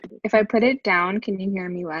If I put it down, can you hear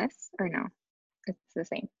me less or no? It's the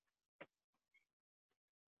same.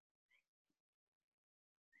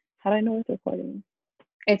 How do I know it's recording?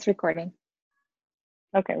 It's recording.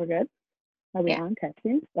 Okay, we're good. Are we Yeah. on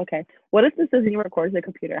testing? Okay. What if this doesn't even record the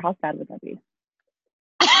computer? How sad would that be?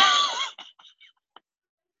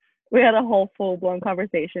 We had a whole full-blown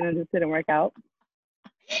conversation and it just didn't work out.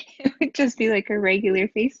 It would just be like a regular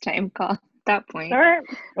FaceTime call at that point. All right.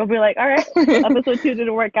 We'll be like, all right, episode 2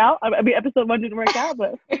 didn't work out. I mean, episode 1 didn't work out,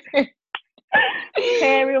 but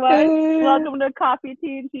hey everyone, welcome to Coffee,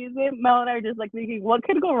 Tea, and Cheese. Mel and I are just like thinking, what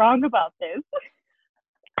could go wrong about this?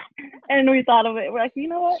 And we thought of it. We're like, you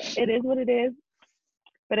know what? It is what it is.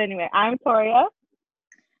 But anyway, I'm Toria.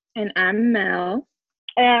 And I'm Mel.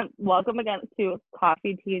 And welcome again to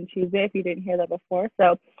Coffee, Tea, and Tuesday, if you didn't hear that before.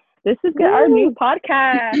 So this is our new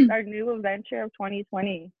podcast, our new adventure of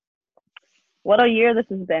 2020. What a year this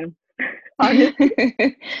has been,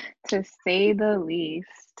 honestly. To say the least.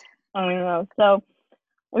 I don't know. So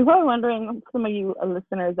we're probably wondering, some of you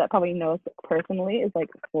listeners that probably know us personally is like,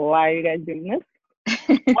 why are you guys doing this?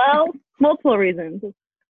 Well, multiple reasons.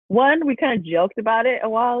 One, we kind of joked about it a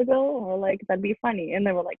while ago, or like, that'd be funny. And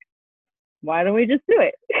then we're like, why don't we just do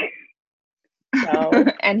it? So,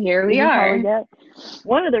 and here we are.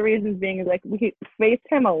 One of the reasons being is like, we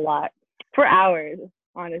FaceTime a lot for hours,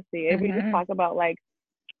 honestly. And we just talk about like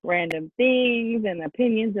random things and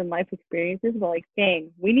opinions and life experiences, but like,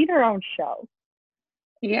 dang, we need our own show.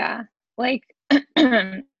 Yeah, like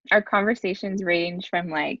our conversations range from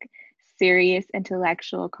like serious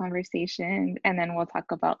intellectual conversations, and then we'll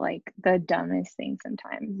talk about like the dumbest things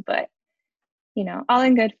sometimes, but you know, all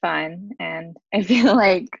in good fun. And I feel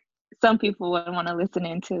like some people would want to listen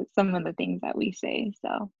into some of the things that we say.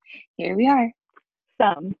 So here we are.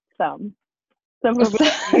 Some people be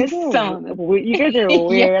like, you guys are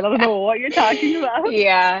weird. Yeah. I don't know what you're talking about.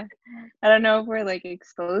 Yeah. I don't know if we're like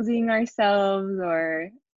exposing ourselves or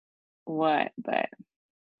what, but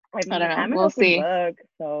I don't know. I'm we'll see. Book,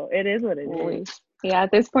 so it is what it is. Yeah,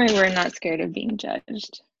 at this point, we're not scared of being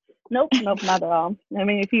judged. Nope, not at all. I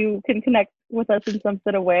mean, if you can connect with us in some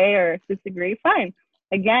sort of way or disagree, fine.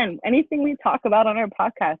 Again, anything we talk about on our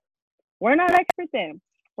podcast, we're not experts in.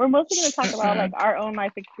 We're mostly going to talk about like our own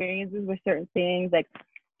life experiences with certain things. Like,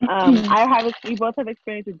 we both have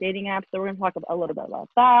experience with dating apps, so we're going to talk a little bit about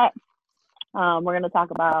that. We're going to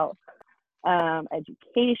talk about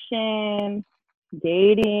education,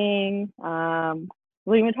 dating.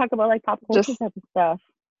 We'll even talk about like pop culture type of stuff.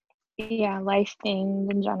 Yeah, life things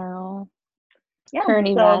in general. Yeah, current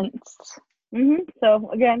events. So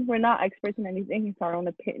again, we're not experts in anything. It's our own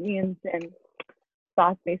opinions and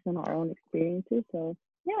thoughts based on our own experiences. So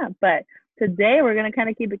yeah, but today we're gonna kind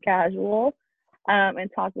of keep it casual,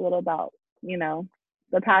 and talk a little about, you know,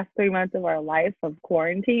 the past 3 months of our life of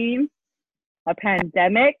quarantine, a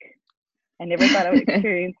pandemic. I never thought I would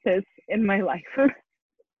experience this in my life.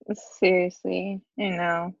 Seriously, I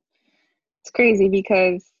know. It's crazy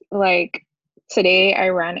because like today I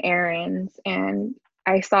ran errands and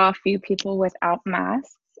I saw a few people without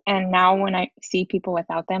masks, and now when I see people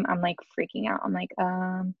without them, I'm like freaking out. I'm like,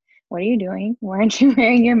 what are you doing? Why aren't you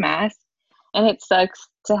wearing your mask? And it sucks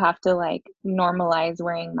to have to like normalize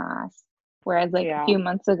wearing masks. Whereas like a few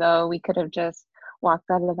months ago, we could have just walked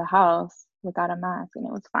out of the house without a mask and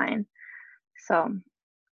it was fine. So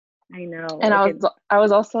I know. And I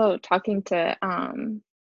was also talking to I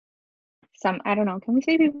don't know, can we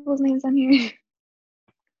say people's names on here?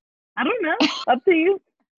 I don't know. Up to you.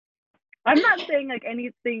 I'm not saying like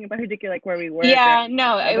anything in particular, like where we were. Yeah,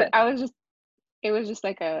 no, it was just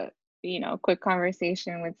like a, you know, quick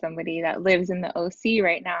conversation with somebody that lives in the OC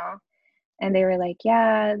right now. And they were like,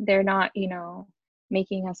 yeah, they're not, you know,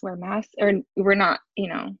 making us wear masks, or we're not, you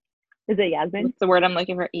know. Is it Yasmin? What's the word I'm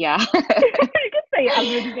looking for? Yeah. You can say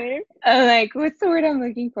Yasmin's name. I'm like, what's the word I'm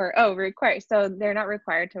looking for? Oh, required. So they're not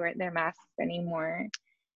required to wear their masks anymore.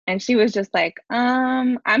 And she was just like,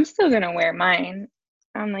 I'm still gonna wear mine.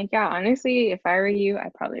 I'm like, yeah, honestly, if I were you, I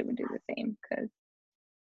probably would do the same because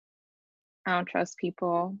I don't trust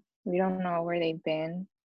people. We don't know where they've been.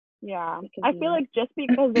 Yeah, I feel like just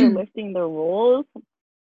because they're lifting the rules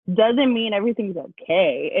doesn't mean everything's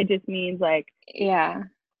okay. It just means like, yeah,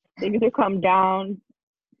 things will come down.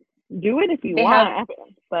 Do it if you want,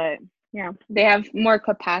 but yeah, they have more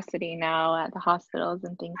capacity now at the hospitals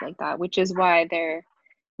and things like that, which is why they're,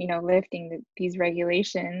 you know, lifting these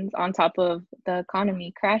regulations on top of the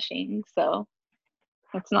economy crashing. So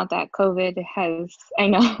it's not that COVID has, I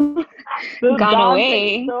know, gone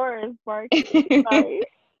away.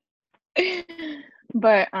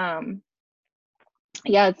 But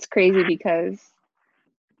yeah, it's crazy because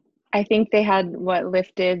I think they had what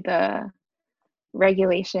lifted the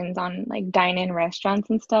regulations on like dine-in restaurants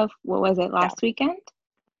and stuff. What was it, Yeah, last weekend?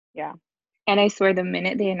 yeah. And I swear the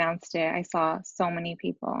minute they announced it, I saw so many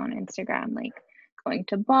people on Instagram like going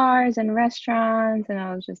to bars and restaurants, and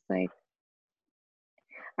I was just like,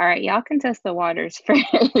 all right, y'all can test the waters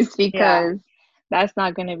first Yeah. because that's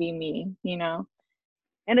not gonna be me, you know?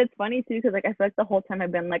 And it's funny too, because like I feel like the whole time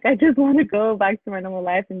I've been like, I just want to go back to my normal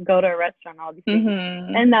life and go to a restaurant, all these things.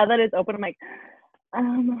 Mm-hmm. And now that it's open, I'm like, I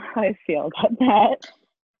don't know how I feel about that.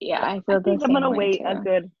 Yeah, I I feel the think I'm same gonna way wait a too.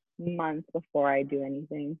 good month before I do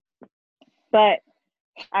anything. But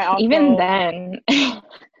I Even also, then,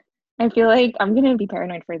 I feel like I'm gonna be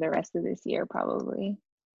paranoid for the rest of this year, probably.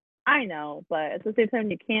 I know, but at the same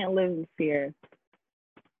time, you can't live in fear.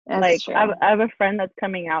 That's Like true. I have a friend that's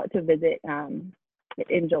coming out to visit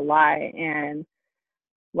in July, and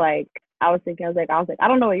like I was like, I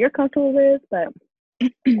don't know what you're comfortable with, but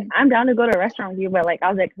I'm down to go to a restaurant with you. But like I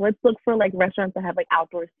was like, let's look for like restaurants that have like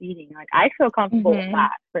outdoor seating. Like I feel comfortable with Mm-hmm.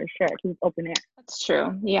 that for sure because it's open air. That's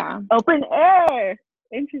true. Yeah. Open air.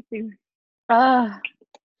 Interesting. Uh,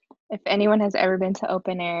 if anyone has ever been to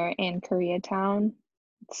open air in Koreatown,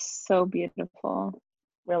 it's so beautiful.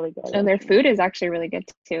 Really good. And their food is actually really good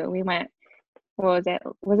too. We went, what was it?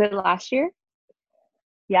 Was it last year?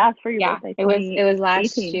 Yeah, it's for your Yeah, birthday, it was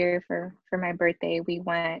last 2018. year for my birthday. We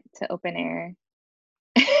went to open air.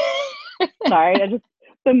 Sorry, I just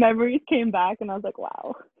the memories came back and I was like,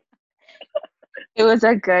 wow, It was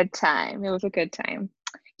a good time. It was a good time.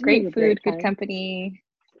 it was a Great great food, good time. company.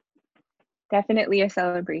 Definitely a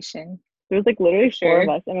celebration There was like for literally four of sure.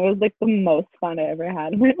 us, and it was like the most fun I ever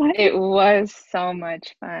had in my life. It was so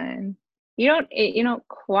much fun.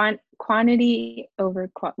 Quantity over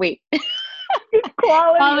wait,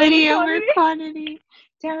 Quality over quality over quantity. quantity.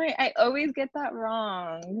 Damn it, I always get that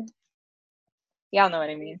wrong. Y'all know what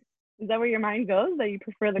I mean. Is that where your mind goes? That you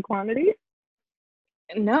prefer the quantity?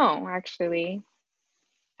 No, actually,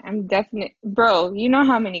 I'm definite. Bro, you know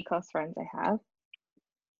how many close friends I have.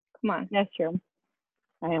 Come on. That's true.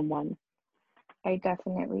 I am one. I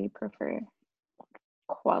definitely prefer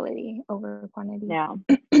quality over quantity. Yeah.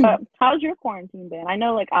 But how's your quarantine been? I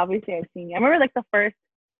know, like, obviously I've seen you. I remember, like,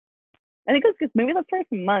 I think it was just maybe the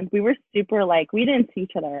first month, we were super, like, we didn't see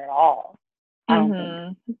each other at all. I don't think.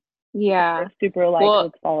 Mm-hmm. Yeah. We're super, like, Well,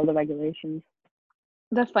 let's follow the regulations.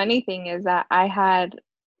 the funny thing is that I had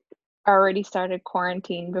already started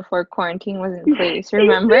quarantine before quarantine was in place, You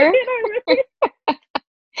remember? did, I really.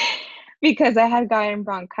 Because I had gotten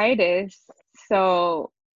bronchitis,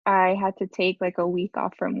 so I had to take like a week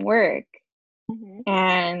off from work. Mhm.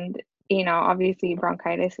 And, obviously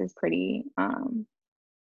bronchitis is pretty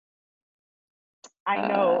I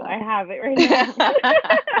know, uh I have it right now.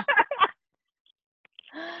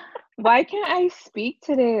 why can't I speak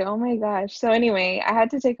today? Oh my gosh. So anyway, I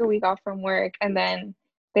had to take a week off from work and then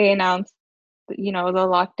they announced, the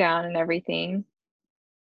lockdown and everything.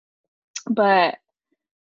 But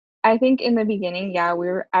I think in the beginning, yeah,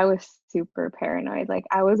 I was super paranoid. Like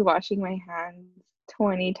I was washing my hands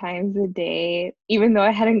 20 times a day, even though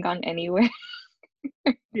I hadn't gone anywhere.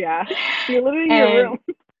 Yeah. You're literally in your room.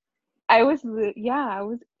 And I was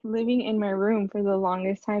living in my room for the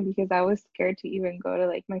longest time because I was scared to even go to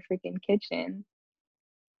like my freaking kitchen.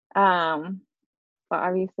 Um, but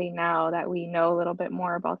obviously now that we know a little bit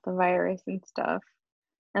more about the virus and stuff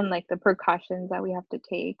and like the precautions that we have to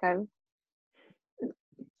take,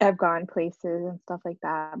 I've gone places and stuff like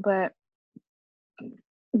that. But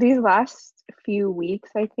these last few weeks,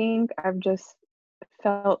 I think I've just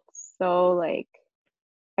felt so like,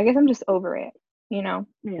 I guess I'm just over it, you know?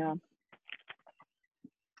 Yeah.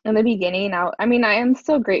 In the beginning, I mean, I am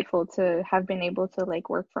still grateful to have been able to like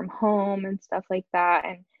work from home and stuff like that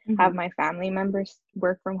and have Hmm. my family members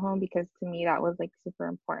work from home because to me that was like super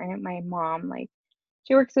important. My mom, like,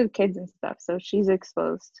 she works with kids and stuff, so she's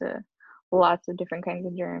exposed to lots of different kinds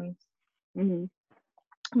of germs. Hmm.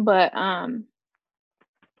 But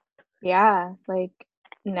yeah, like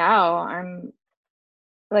now I'm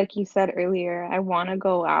like you said earlier, I want to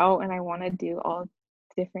go out and I want to do all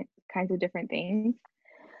different kinds of different things.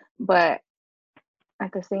 But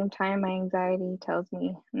at the same time, my anxiety tells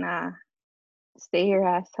me, nah, stay your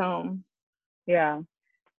ass home. Yeah.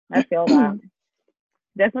 I feel that.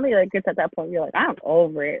 Definitely, like, it's at that point you're like, I'm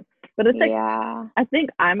over it. But it's like, Yeah. I think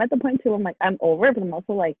I'm at the point too, I'm like, I'm over it, but I'm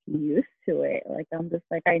also like used to it. Like, I'm just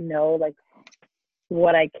like, I know, like,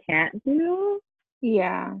 what I can't do.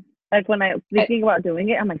 Yeah. Like, when I I, thinking about doing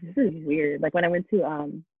it, I'm like, this is weird. Like, when I went to,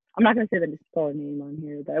 I'm not going to say the store name on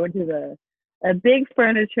here, but I went to a big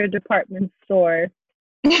furniture department store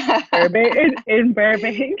Burbank, in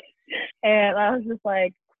Burbank. And I was just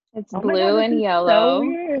like, It's Oh my God, blue this and is so yellow.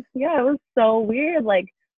 weird. Yeah, it was so weird. Like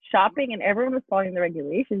shopping and everyone was following the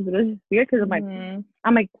regulations, but it was just weird because Hmm.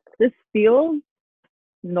 I'm like, this feels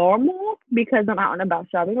normal because I'm out and about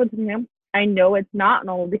shopping with him. I know it's not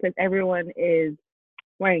normal because everyone is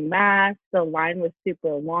wearing masks. The line was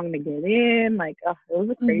super long to get in. Like, it Hmm. was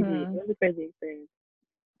a crazy experience.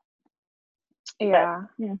 But Yeah.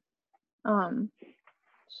 yeah, Um,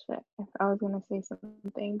 shit. I was gonna say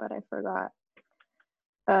something, but I forgot.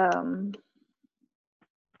 Um,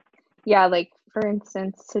 yeah, like for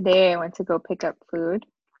instance, today I went to go pick up food,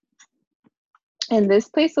 and this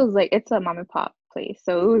place was like it's a mom and pop place,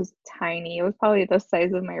 so it was tiny. It was probably the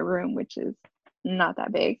size of my room, which is not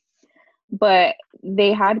that big. But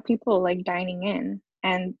they had people like dining in,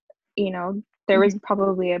 and there was hmm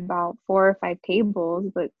probably about 4 or 5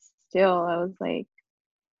 tables, but still, I was like,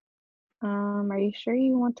 are you sure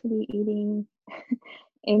you want to be eating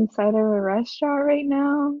inside of a restaurant right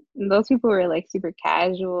now? And those people were like super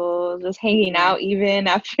casual, just hanging yeah, out even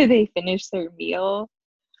after they finished their meal.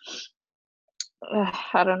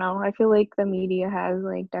 I don't know. I feel like the media has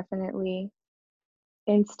like definitely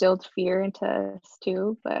instilled fear into us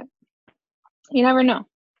too, but you never know.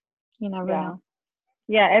 You never yeah, know.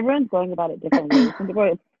 yeah. Everyone's going about it different ways. Some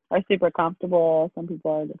people are super comfortable. Some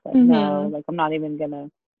people are just like, no, Hmm. like I'm not even gonna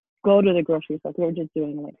go to the grocery store. We're just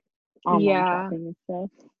doing like online Yeah. shopping and stuff.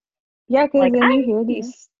 Yeah, because Like then you I, hear yeah,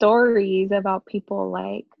 these stories about people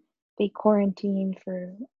like they quarantined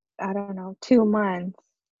for, I don't know, 2 months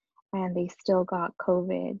and they still got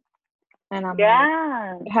COVID. And I'm like,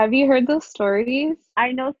 yeah. have you heard those stories?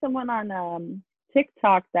 I know someone on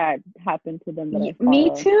TikTok that happened to them that I Me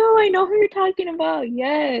follow. too. I know who you're talking about.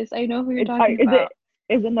 Yes, I know who you're talking Is about.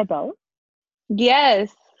 it Nabelle?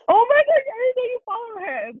 Yes, Oh my gosh, I didn't know you follow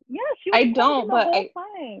her. Yeah, she was I quarantined don't, the but whole I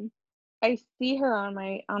time. I see her on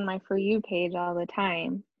my For You page all the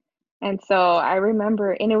time. And so I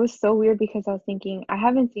remember, and it was so weird because I was thinking, I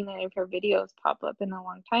haven't seen any of her videos pop up in a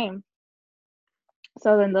long time.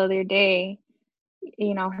 So then the other day,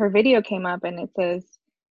 her video came up and it says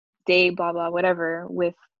day blah blah whatever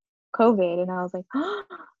with COVID, and I was like,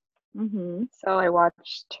 Mhm. so I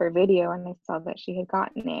watched her video and I saw that she had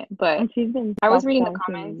gotten it. But And she's been I was self reading the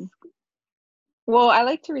comments. quarantining. Well, I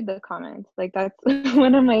like to read the comments. Like that's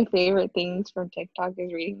one of my favorite things from TikTok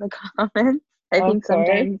is reading the comments. I Of think course.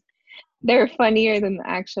 sometimes they're funnier than the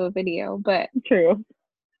actual video, but True.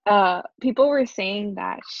 people were saying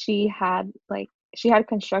that she had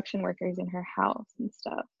construction workers in her house and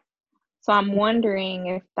stuff. So I'm wondering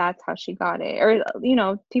if that's how she got it. Or,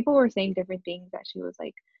 people were saying different things that she was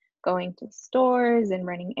like going to stores and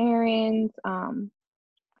running errands.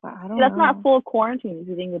 But I don't That's not know. full quarantine if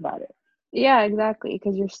you think about it. Yeah, exactly.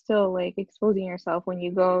 Because you're still like exposing yourself when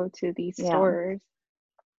you go to these Yeah. stores.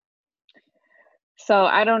 So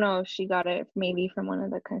I don't know if she got it maybe from one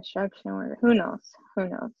of the construction workers. Who knows? Who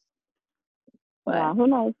knows? But Yeah. Who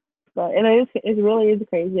knows? But it really is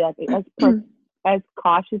crazy. Like as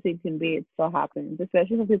cautious as you can be, it still happens.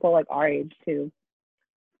 Especially for people like our age too.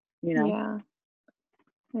 You know. yeah,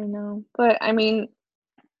 I know. But I mean,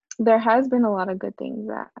 there has been a lot of good things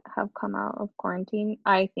that have come out of quarantine,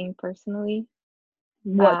 I think personally.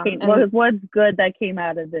 And What's good that came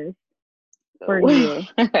out of this for you?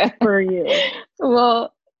 For you.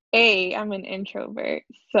 well, I'm an introvert,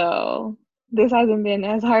 so this hasn't been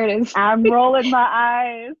as hard as I'm rolling my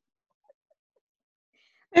eyes.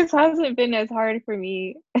 this hasn't been as hard for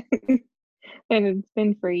me than it's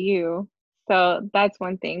been for you. So that's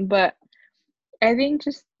one thing. But I think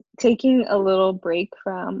just taking a little break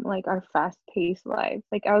from like our fast-paced lives.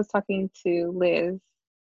 Like I was talking to Liz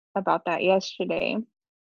about that yesterday,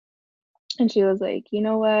 and she was like, "You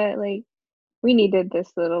know what? Like we needed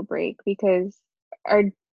this little break because our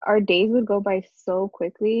our days would go by so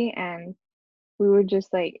quickly and we would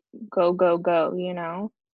just like go, go, go.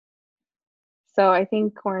 So I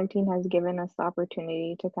think quarantine has given us the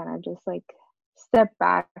opportunity to kind of just like step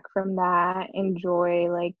back from that, enjoy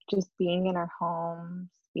like just being in our homes,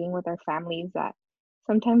 being with our families that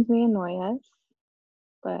sometimes may annoy us,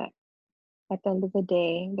 but at the end of the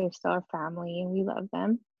day, they're still our family and we love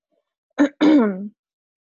them.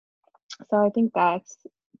 So I think that's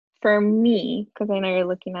for me, because I know you're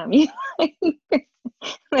looking at me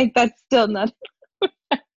like that's still not,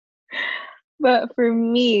 but for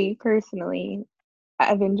me personally,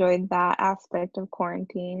 I've enjoyed that aspect of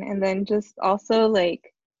quarantine. And then just also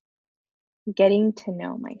like getting to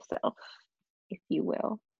know myself, if you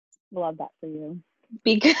will. Love that for you.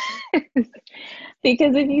 Because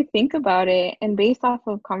because if you think about it, and based off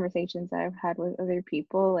of conversations that I've had with other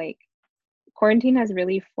people, like quarantine has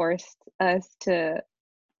really forced us to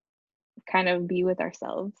kind of be with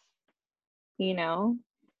ourselves, you know,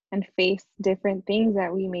 and face different things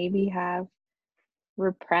that we maybe have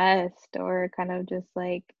repressed or kind of just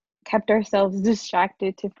like kept ourselves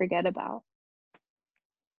distracted to forget about.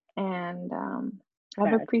 And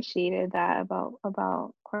I've That. appreciated that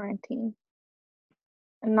about quarantine.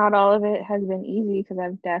 And not all of it has been easy because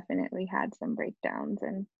I've definitely had some breakdowns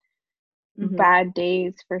and Mm-hmm. bad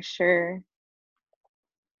days for sure.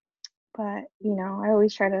 But, I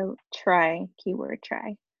always keyword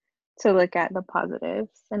try, to look at the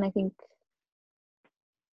positives. And I think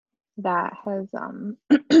that has,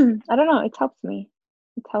 I don't know, it's helped me.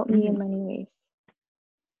 It's helped me Mm-hmm. in many ways.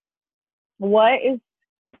 What is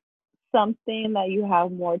something that you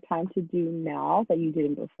have more time to do now that you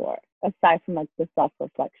didn't before, aside from like the self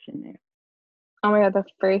reflection there? Oh my God, the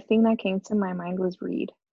first thing that came to my mind was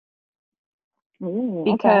read. Ooh,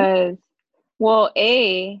 okay. Because, well,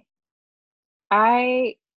 I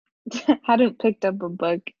hadn't picked up a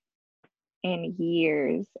book in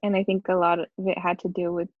years. And I think a lot of it had to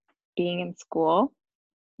do with being in school,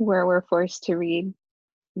 where we're forced to read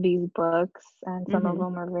these books, and some of Mm-hmm.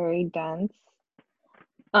 them are very dense.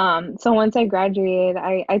 So once I graduated,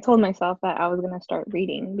 I told myself that I was gonna start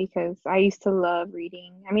reading because I used to love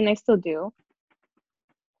reading. I mean, I still do.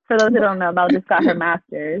 For those who But don't know, Mel just got her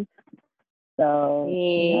master's. So,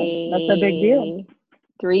 that's a big deal. yay,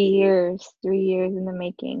 3 years in the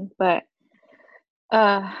making. But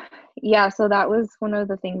uh yeah, so that was one of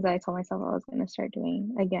the things I told myself I was gonna start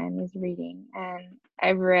doing again, is reading. And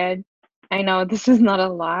I know this is not a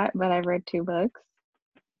lot, but I've read 2 books.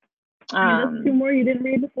 I mean, that's two Um, more you didn't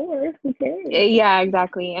read before. Who cares? yeah,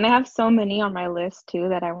 exactly. And I have so many on my list too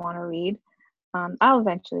that I want to read. I'll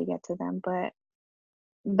eventually get to them, but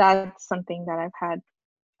that's something that I've had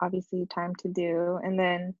obviously time to do. And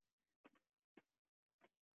then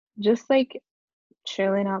just like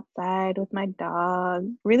chilling outside with my dog,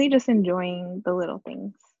 really just enjoying the little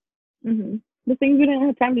things. Mm-hmm. The things we didn't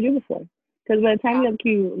have time to do before. Because by the time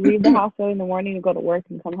you leave the house early in the morning to go to work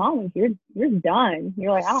and come home, like, you're done.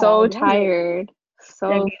 You're like, I don't want So to do anything. tired.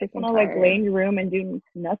 Like, So you just freaking want to like lay tired. in your room and do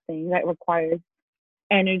nothing that requires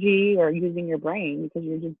energy or using your brain because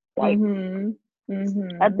you're just wiped. Mhm.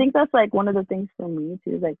 I Mhm. think that's like one of the things for me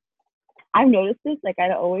too. Is like I've noticed this. Like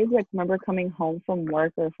I always like remember coming home from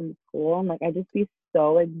work or from school, and like I just be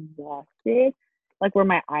so exhausted, like where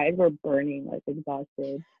my eyes were burning, like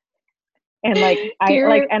exhausted, and like Do I you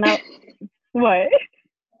like re- and I what?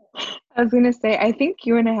 I was gonna say, I think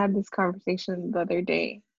you and I had this conversation the other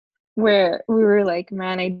day where we were like,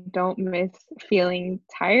 man, I don't miss feeling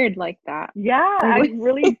tired like that. Yeah, I Like,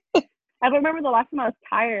 really. I don't remember the last time I was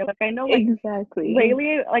tired. Like I know, like exactly.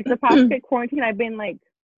 lately, like the past quarantine, I've been like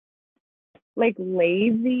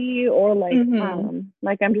lazy or Hmm.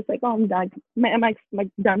 like I'm just like, oh, I'm done. I'm like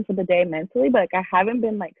done for the day mentally, but like I haven't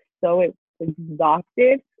been like so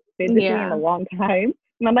exhausted physically in a Yeah. long time.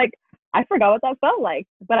 And I'm like, I forgot what that felt like,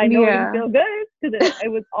 but I know it didn't Yeah. feel good because it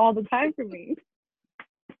was all the time for me.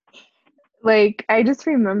 Like, I just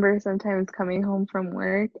remember sometimes coming home from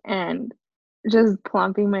work and just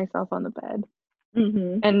plumping myself on the bed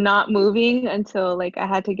Mhm. and not moving until like I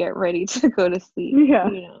had to get ready to go to sleep, Yeah,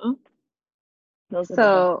 you know? those are the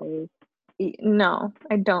best So, days. no,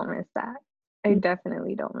 I don't miss that. I I'm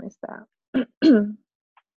definitely don't miss that. like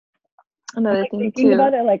Another thing thinking too,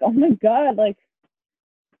 about it, like, oh my god, like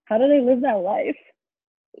how do they live that life?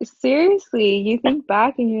 seriously, you think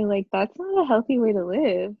back and you're like, that's not a healthy way to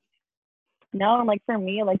live. No, and like for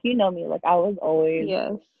me, like you know me, like I was always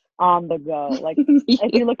Yes. on the go. Like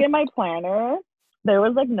if Yeah. you look at my planner, there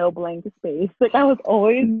was like no blank space. Like I was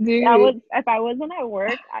always I Dude, was if I wasn't at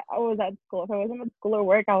work, I was at school. If I wasn't at school or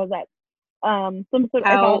work, I was at some sort of,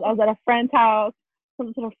 if out I was at a friend's house,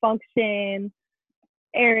 some sort of function,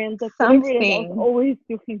 errands, like whatever it is, I was something. always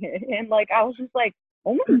doing it. And like I was just like,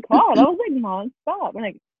 oh my god, I was like nonstop. And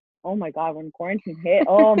like, oh my god, when quarantine hit,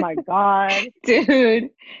 oh my god. Dude,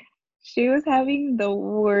 she was having the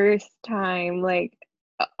worst time. Like,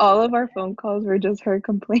 all of our phone calls were just her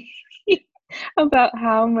complaining about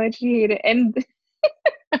how much she hated. And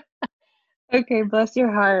okay, bless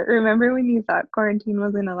your heart. Remember when you thought quarantine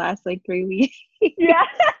was gonna last like 3 weeks? Yeah.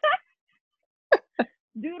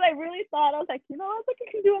 Dude, I really thought I was like, you know, I was like,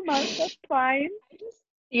 I can do a month, that's fine.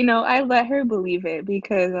 I let her believe it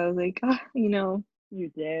because I was like, You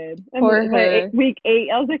did. And for then by her. week 8,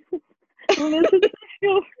 I was like, when is this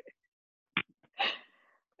over?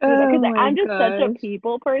 Dude, Oh because my I'm just such a gosh.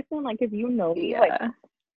 people person. Like, if you know me, like, Yeah.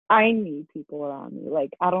 I need people around me.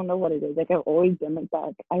 Like, I don't know what it is. Like, I've always been like that.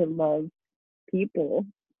 Like, I love people.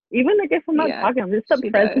 Even like if I'm not Yeah, talking, I'm just the she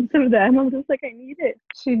does. presence of them. I'm just like, I need it.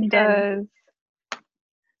 She And does.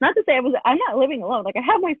 not to say I'm not living alone. Like I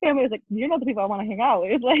have my family. It's like you're not the people I want to hang out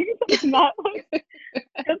with. Like that's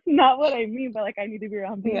not what I mean. But like I need to be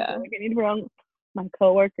around people. Yeah. Like I need to be around my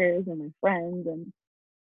coworkers and my friends. And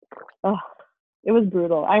oh, it was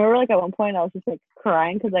brutal. I remember like at one point I was just like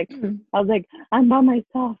crying because like I was like I'm by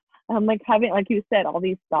myself. And I'm like having like you said all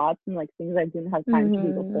these thoughts and like things I didn't have time to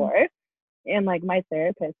do before. And like my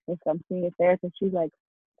therapist, was seeing a therapist, she's like,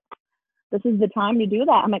 this is the time to do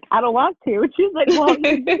that. I'm like, I don't want to. She's like, well,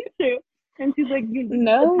 you need to. And she's like, this is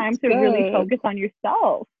the time to really focus on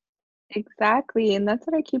yourself. Exactly. And that's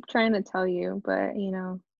what I keep trying to tell you. But, you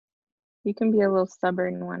know, you can be a little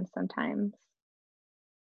stubborn one sometimes.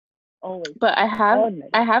 Always. But I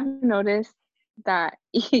have noticed that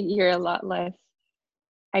you're a lot less,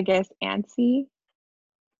 I guess, antsy.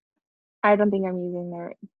 I don't think I'm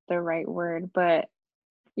using the right word, but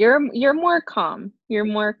you're more calm. You're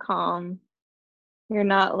more calm. You're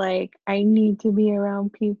not like, I need to be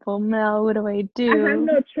around people. Mel, what do I do? I have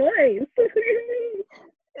no choice.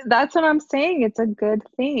 That's what I'm saying. It's a good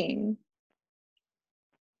thing.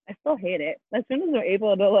 I still hate it. As soon as I'm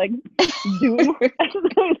able to like do, as soon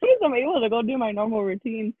as I'm able to go do my normal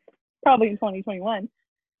routine, probably in 2021,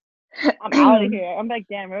 I'm out of here. I'm like,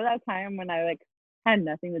 damn, remember that time when I like had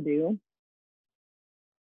nothing to do?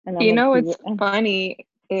 And then you know what's funny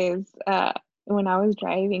is when I was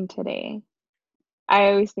driving today, I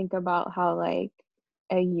always think about how like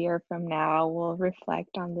a year from now we'll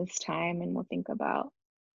reflect on this time and we'll think about,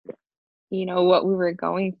 you know, what we were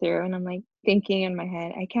going through. And I'm like thinking in my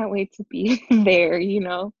head, I can't wait to be there, you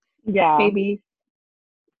know? Yeah. Maybe,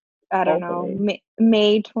 I don't know,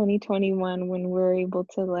 May 2021 when we're able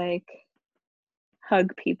to like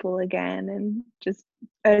hug people again and just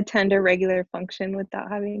attend a regular function without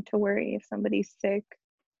having to worry if somebody's sick.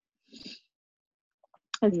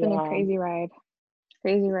 It's been a crazy ride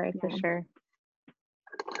for sure.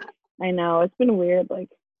 I know, it's been weird. Like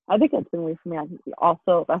I think it's been weird for me.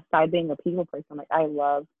 Also, aside being a people person, like I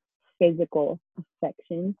love physical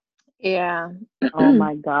affection. Yeah. Oh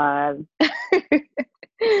my god.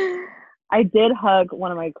 I did hug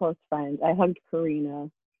one of my close friends. I hugged Karina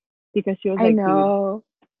because she was like, dude,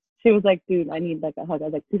 she was like, dude, I need like a hug. I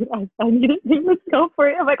was like, dude, I need it. Let's go for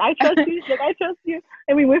it. I'm like, I trust you. She's like, I trust you.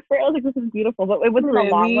 And we went for it. I was like, this is beautiful. But it wasn't a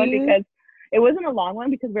long one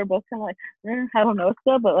because we were both kind of like, I don't know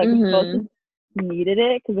still, but like we both just needed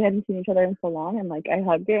it because we hadn't seen each other in so long. And like I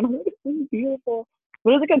hugged her and I'm like, this is beautiful.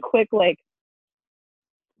 But it was like a quick like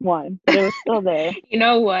one, but it was still there. You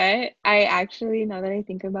know what? I actually, now that I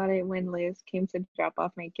think about it, when Liz came to drop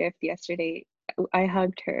off my gift yesterday, I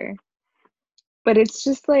hugged her. But it's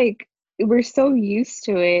just like we're so used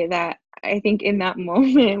to it that I think in that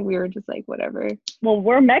moment we were just like, whatever. Well,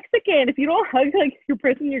 we're Mexican. If you don't hug like your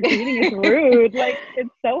person you're greeting, it's rude. Like it's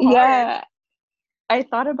so hard. Yeah. I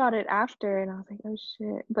thought about it after and I was like, oh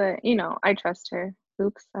shit. But you know, I trust her.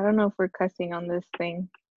 Oops. I don't know if we're cussing on this thing.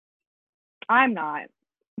 I'm not.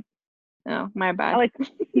 No, my bad. I like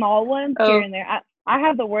small ones here and there. I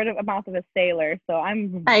have the word of mouth of a sailor, so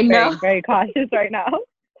I'm very, very cautious right now.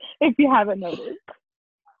 If you haven't noticed.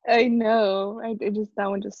 I know. That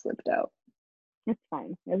one just slipped out. It's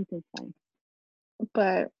fine. Everything's fine.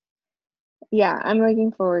 But yeah, I'm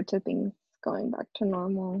looking forward to things going back to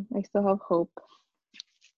normal. I still have hope.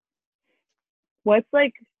 What's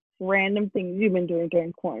like random things you've been doing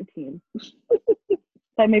during quarantine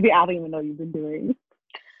that maybe I don't even know you've been doing?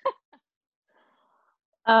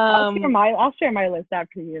 I'll share my list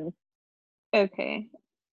after you. Okay.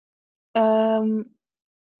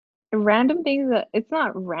 Random things that it's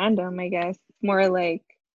not random, I guess. It's more like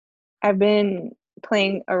I've been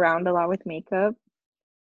playing around a lot with makeup.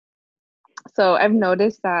 So I've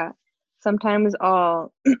noticed that sometimes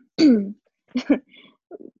I'll to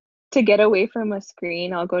get away from a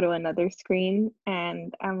screen, I'll go to another screen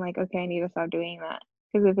and I'm like, okay, I need to stop doing that.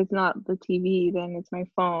 Because if it's not the TV, then it's my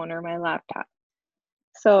phone or my laptop.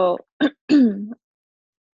 So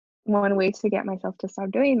one way to get myself to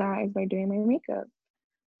stop doing that is by doing my makeup.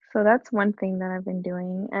 So that's one thing that I've been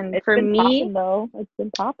doing. And it's for been me, popping, though. It's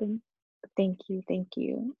been popping. Thank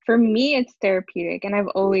you. For me, it's therapeutic, and I've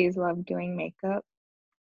always loved doing makeup.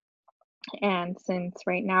 And since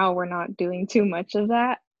right now we're not doing too much of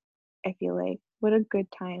that, I feel like what a good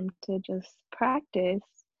time to just practice.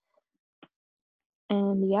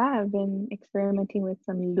 And yeah, I've been experimenting with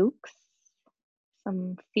some looks,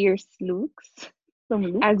 some fierce looks,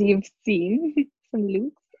 as you've seen, some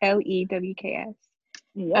looks, LEWKS,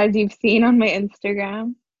 as you've seen on my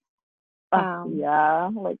Instagram. Yeah,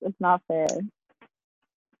 like it's not fair.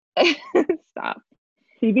 Stop.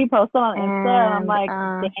 TV posted on Insta, and I'm like,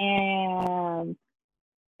 damn.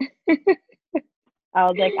 I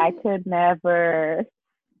was like, I could never.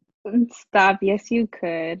 Stop. Yes, you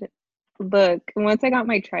could. Look, once I got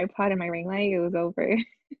my tripod and my ring light, it was over.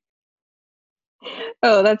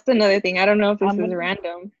 Oh, that's another thing. I don't know if this I'm is gonna.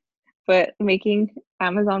 random, but making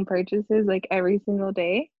Amazon purchases like every single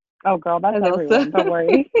day Oh, girl, that's has also everyone. Don't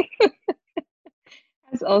worry.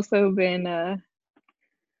 has also been a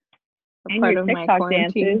And your part of my TikTok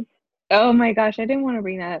quarantine. dances. Oh my gosh, I didn't want to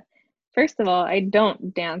bring that up. First of all, I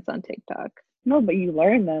don't dance on TikTok. No, but you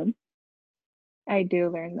learn them. I do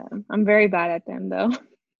learn them. I'm very bad at them though.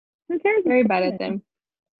 Who cares? It's Very bad at fun. them.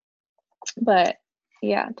 But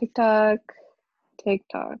yeah, TikTok,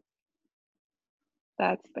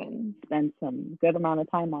 that's been Spend some good amount of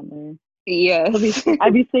time on there. yes.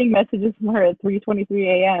 I'd be seeing messages from her at 3:23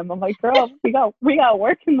 a.m. I'm like, girl, we got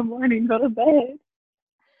work in the morning. Go to bed.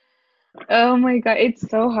 Oh my God, it's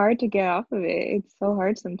so hard to get off of it. It's so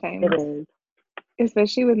hard It sometimes, is.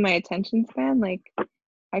 especially with my attention span. Like,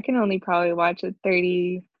 I can only probably watch a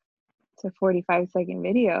 30 to 45-second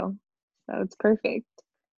video. So it's perfect.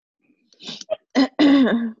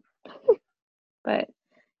 But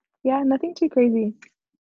yeah, nothing too crazy.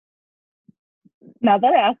 Now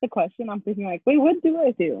that I asked the question, I'm thinking like, wait, what do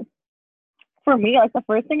I do? For me, like the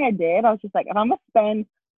first thing I did, I was just like, if I'm gonna spend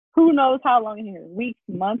who knows how long here, weeks,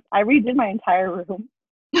 months, I redid my entire room.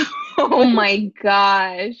 Oh my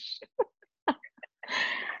gosh.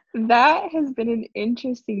 That has been an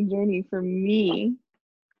interesting journey for me.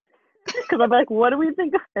 Because I'm like, what do we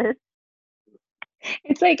think of this?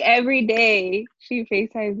 It's like every day she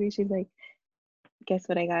FaceTimes me, she's like, guess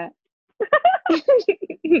what I got?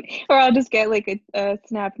 Or I'll just get like a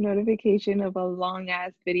snap notification of a long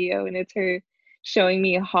ass video and it's her showing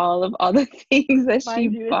me a haul of all the things that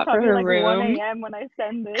Mind she you, it's bought for probably her like 1 room. a.m. when I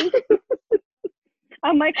send this.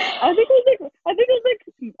 I'm like, I think it was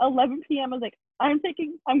like 11 p.m. I was like, I'm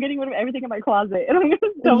getting rid of everything in my closet and I'm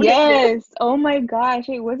gonna donate it. Yes. Oh my gosh.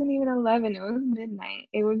 It wasn't even 11. It was midnight.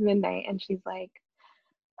 It was midnight. And she's like,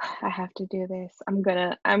 I have to do this. I'm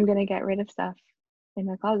gonna get rid of stuff in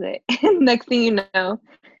my closet. And next thing you know,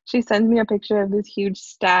 she sends me a picture of this huge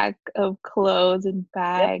stack of clothes and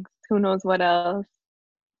Yep, bags, who knows what else.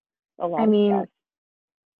 a I lot of mean, stuff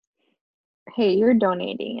hey, you're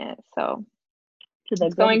donating it, so to the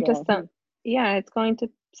it's good going to girl. some, yeah, it's going to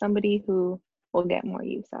somebody who will get more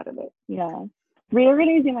use out of it. Yeah,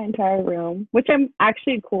 reorganizing my entire room, which I'm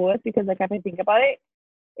actually cool with because like if I think about it,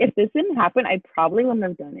 if this didn't happen, I probably wouldn't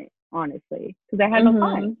have done it honestly because I had no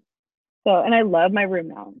Hmm. time. So and I love my room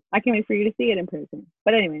now. I can't wait for you to see it in person.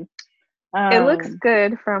 But anyway, It looks um,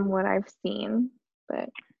 good from what I've seen, but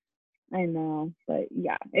I know, but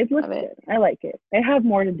yeah, it looks love it. good. I like it. I have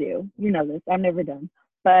more to do. You know this. I'm never done.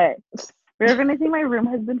 But reorganizing my room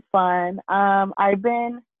has been fun. I've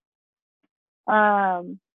been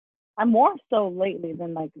um I'm more so lately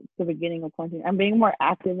than like the beginning of quarantine. I'm being more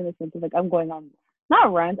active in the sense of like I'm going on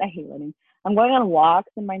not runs, I hate running. I'm going on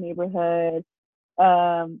walks in my neighborhood,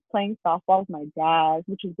 playing softball with my dad,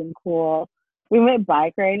 which has been cool. We went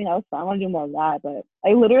bike riding. That was fun. I want to do more of that, but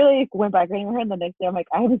I literally went bike riding with her, and the next day I'm like,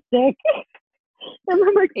 I was sick. And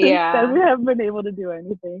then like since then Yeah, we haven't been able to do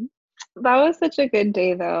anything. that was such a good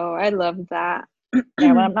day though. I love that.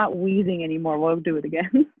 Yeah, but I'm not wheezing anymore. We'll do it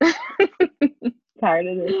again. Tired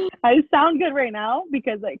of this. I sound good right now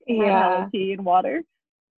because like I had hella Yeah, tea and water,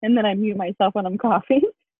 and then I mute myself when I'm coughing.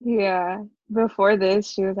 yeah. Before this,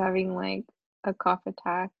 she was having like a cough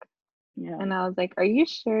attack, Yeah, and I was like, "Are you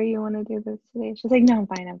sure you want to do this today?" She's like, "No, I'm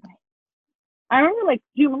fine. I'm fine." I remember like.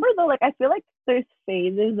 Do you remember though? Like I feel like there's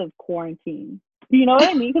phases of quarantine. Do you know what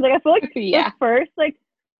I mean? Because like I feel like the Yeah. first like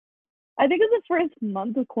I think it's the first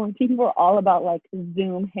month of quarantine were all about like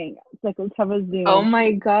Zoom hangouts. Like let's have a Oh Zoom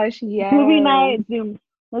my gosh, movie yes. night, Zoom.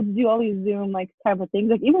 Let's do all these Zoom like type of things.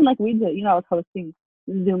 Like even like we did, I was hosting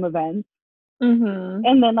Zoom events. Mm-hmm.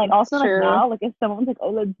 And then like It's also like true. now, like if someone's like,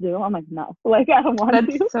 oh let's Zoom, I'm like, no. Like I don't want That's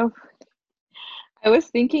to. so. I was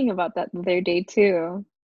thinking about that the other day too.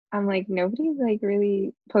 I'm like, nobody's like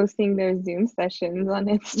really posting their Zoom sessions on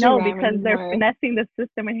No, Instagram because they're anymore. finessing the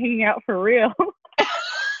system and hanging out for real.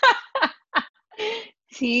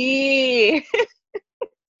 Tea.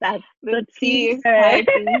 That's The the tea tea. is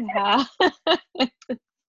piping hot.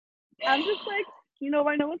 I'm just like,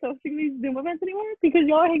 why no one's hosting these Zoom events anymore? Because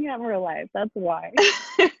y'all are hanging out in real life. That's why.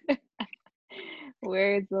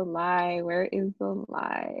 Where is the lie? Where is the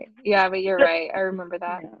lie? Yeah, but you're But right. I remember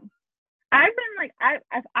that. yeah. I've been like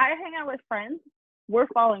if I hang out with friends, we're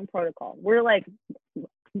following protocol. We're like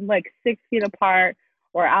 6 feet apart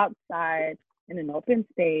or outside in an open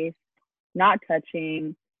space, not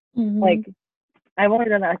touching. Hmm. Like I've only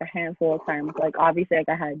done that like a handful of times. Like obviously like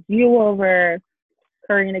I had you over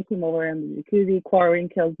Karina came over in the jacuzzi. Chlorine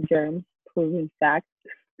kills germs, proven fact.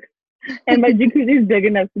 And my jacuzzi is big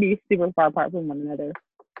enough to be super far apart from one another.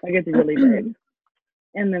 Like it's really big.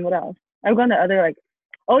 And then what else? I've gone to other like,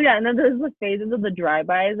 oh yeah, and then there's the phases of the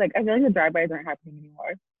drive-bys. Like I feel like the drive-bys aren't happening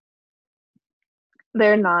anymore.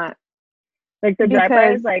 They're not. Like the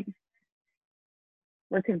Because drive-bys like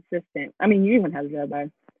were consistent. I mean, you even had a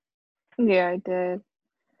drive-by. yeah, I did.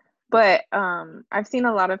 But I've seen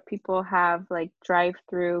a lot of people have like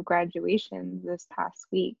drive-through graduations this past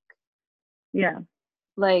week. Yeah.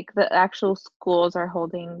 Like the actual schools are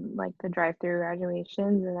holding like the drive-through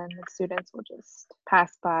graduations, and then the students will just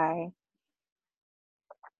pass by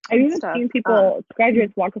I've and even stuff. seen people,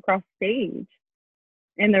 graduates, walk across stage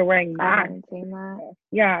and they're wearing I masks. haven't seen that.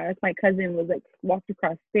 Yeah, that's my cousin was like walked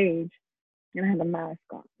across stage and had a mask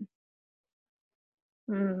on.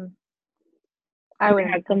 Mm. I I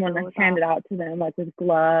wouldn't had be someone comfortable with hand that. it out to them like with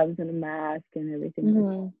gloves and a mask and everything like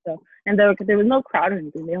Mm-hmm. that. So, and there was no crowd or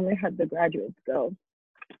anything. They only had the graduates go.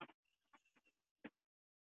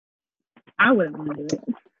 I wouldn't want to do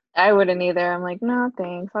it. I wouldn't either. I'm like, no,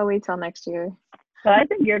 thanks. I'll wait till next year. But I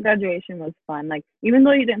think your graduation was fun. Like even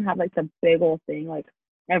though you didn't have like the big old thing like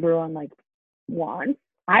everyone like wants,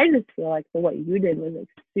 I just feel like what you did was like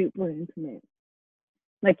super intimate.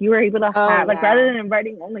 Like you were able to Oh have like rather yeah. than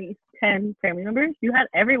inviting only 10 family members, you had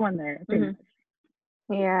everyone there. Pretty much.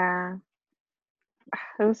 Yeah.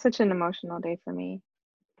 It was such an emotional day for me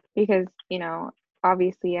because,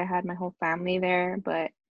 obviously I had my whole family there,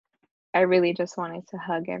 but I really just wanted to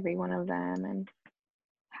hug every one of them and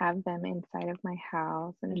have them inside of my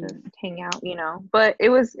house and just Mm. hang out. But it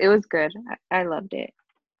was good. I loved it.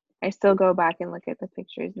 I still go back and look at the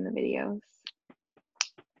pictures and the videos.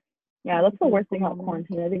 Yeah, It was that's a the worst beautiful thing about moment.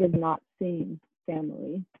 quarantine. I think is not seeing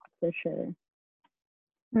family for sure.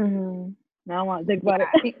 Hmm. Now I want to think Yeah, about it.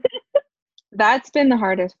 I think that's been the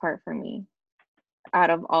hardest part for me out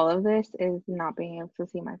of all of this is not being able to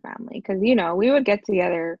see my family because we would get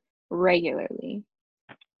together regularly.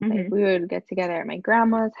 Like Hmm. we would get together at my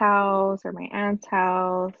grandma's house or my aunt's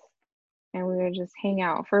house, and we would just hang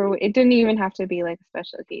out for. It didn't even have to be like a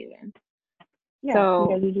special occasion. Yeah, you So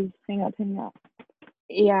guys would just hang out, hang out.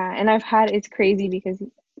 yeah, and it's crazy because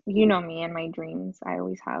you know me and my dreams. I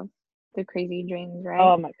always have the crazy dreams, right?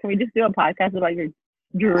 Oh my, can we just do a podcast about your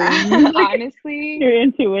dreams, Honestly, your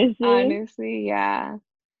intuition? honestly, yeah.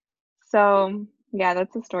 So yeah,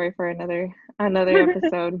 that's a story for another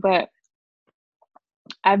episode. But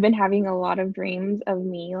I've been having a lot of dreams of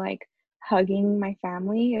me like hugging my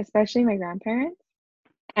family, especially my grandparents,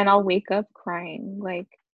 and I'll wake up crying, like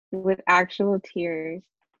with actual tears.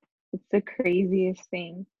 It's the craziest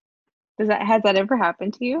thing. Has that ever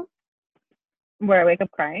happened to you? Where I wake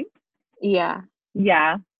up crying? Yeah.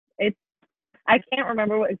 Yeah, it's. I can't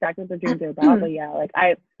remember what exactly the dreams are about, but yeah, like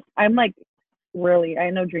I'm like really, I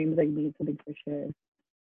know dreams like mean something for sure.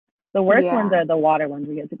 The worst ones Yeah. are the water ones.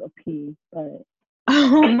 We get to go pee, but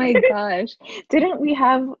Oh my gosh. Didn't we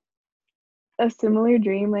have a similar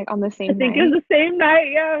dream like on the I same think it was night? the same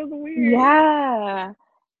night. Yeah, it was weird. Yeah.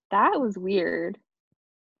 That was weird.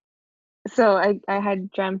 So I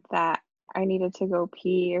had dreamt that I needed to go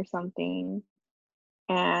pee or something,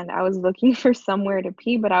 and I was looking for somewhere to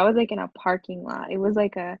pee, but I was like in a parking lot. It was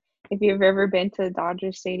like if you've ever been to the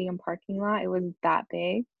Dodger Stadium parking lot, it was that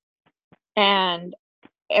big. And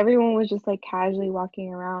everyone was just like casually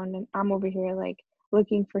walking around, and I'm over here like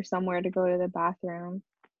looking for somewhere to go to the bathroom.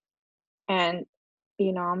 And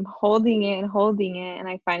I'm holding it, and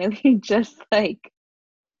I finally just like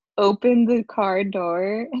opened the car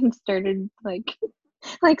door and started like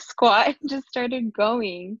squat and just started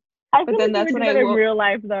going. I But feel then like you that's would do when I that in woke. real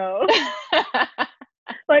life though.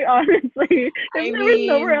 Like honestly, if I there was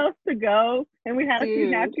nowhere mean, else to go and we had a few dude,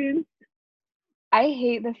 napkins, I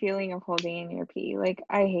hate the feeling of holding in your pee. Like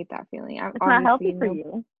I hate that feeling. I'm it's not obviously healthy for no.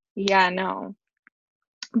 you. Yeah, no.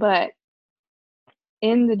 But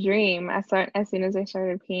in the dream, as soon as I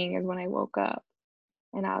started peeing is when I woke up,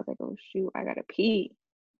 and I was like, "Oh shoot, I gotta pee."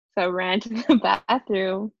 So I ran to the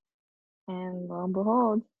bathroom, and lo and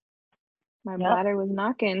behold, my Yep. bladder was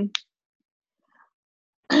knocking.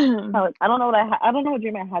 I don't know I don't know what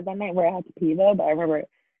dream I had that night where I had to pee though, but I remember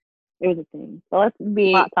it was a thing. So let's not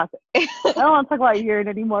Be talk. I don't want to talk about urine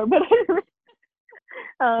anymore, but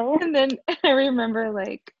And then I remember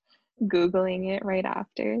like Googling it right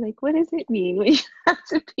after. Like, what does it mean when you have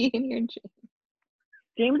to pee in your dream?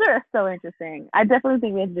 dreams are so interesting. I definitely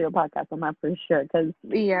think we have to do a podcast on that for sure because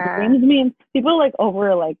Yeah, dreams mean people like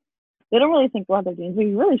they don't really think about their dreams, but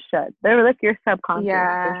you really should. They're like your subconscious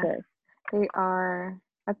for yeah, sure. they are.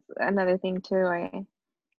 That's another thing too.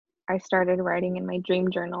 I started writing in my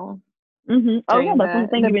dream journal Oh yeah, during that's one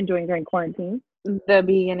thing you've the been doing during quarantine. the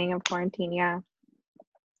beginning of quarantine, yeah.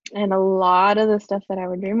 And a lot of the stuff that I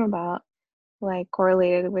would dream about like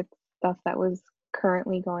correlated with stuff that was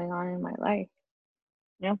currently going on in my life.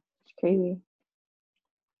 Yeah, It's crazy,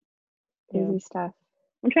 yeah. crazy stuff.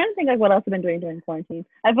 I'm trying to think like what else I've been doing during quarantine.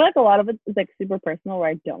 I feel like a lot of it is like super personal where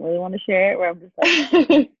I don't really want to share it. Where I'm just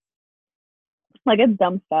like it's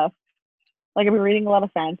dumb stuff. Like I've been reading a lot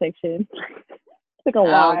of fan fiction. It's like a Oh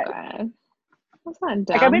lot. God. That's not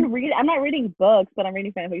Like I've dumb. been reading. I'm not reading books, but I'm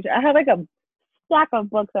reading fan fiction. I have like a stack of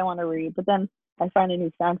books I want to read, but then I find a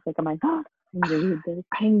new fanfic. I'm like, oh, I need to read this.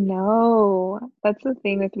 I know. That's the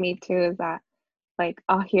thing with me too, is that like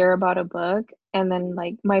I'll hear about a book and then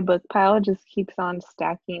like my book pile just keeps on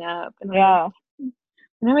stacking up. And I'm like, Yeah.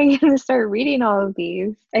 when am I gonna start reading all of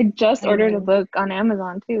these? I just I ordered a know. book on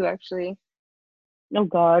Amazon too, actually. Oh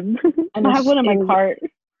God. And I have one in it my was cart.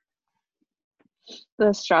 the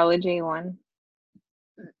astrology one.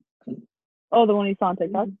 Oh, the one you saw on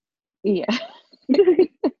TikTok. Yeah.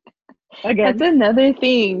 That's Again. another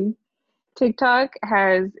thing. TikTok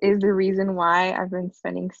is the reason why I've been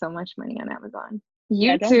spending so much money on Amazon.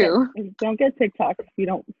 Yeah, You too. don't get TikTok if you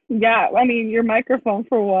don't. Yeah, I mean your microphone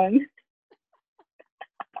for one.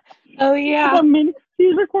 Oh Like yeah. a mini.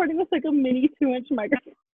 She's recording with like a mini 2-inch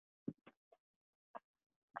microphone.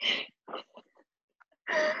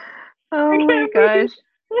 I Oh my can't breathe. gosh.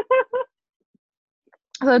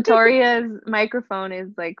 So Toria's microphone is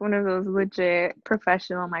like one of those legit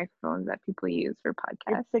professional microphones that people use for It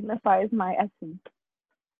podcasts. signifies my essence.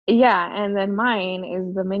 Yeah, and then mine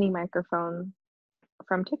is the mini microphone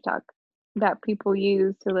from TikTok that people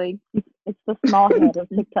use to like It's the small head of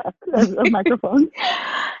TikTok of microphones.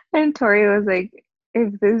 and Tori was like,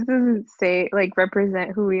 if this doesn't say like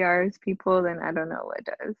represent who we are as people, then I don't know what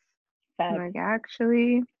does. I'm Facts. like,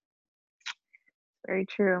 actually, very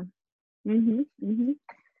true. Mhm.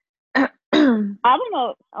 I don't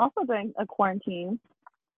know. Also during a quarantine,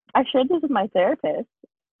 I shared this with my therapist.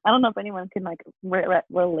 I don't know if anyone can like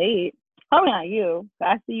relate. Probably not you. But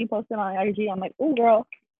I see you posted on IG. I'm like, oh girl.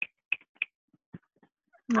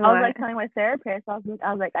 I was What? like telling my therapist. I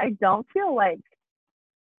was like, I don't feel like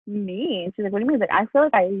me. And she's like, what do you mean? Like, I feel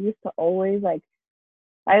like I used to always like.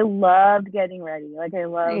 I loved getting ready. Like I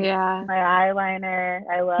loved Yeah. my eyeliner.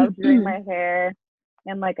 I loved doing my hair,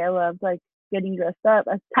 and like I loved like getting dressed up.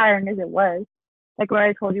 As tiring as it was, like what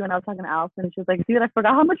I told you when I was talking to Allison, she was like, dude, I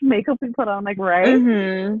forgot how much makeup we put on. Like, right?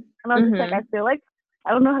 Mhm. And I was just like, I Mhm. feel like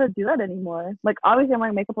I don't know how to do that anymore. Like, obviously, I'm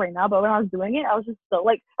wearing makeup right now, but when I was doing it, I was just so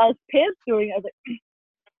like, I was pissed doing it. I was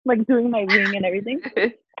like doing my wing and everything.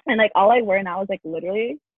 And like, all I wear now is like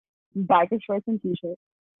literally biker shorts and t-shirt,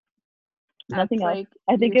 That's nothing else. like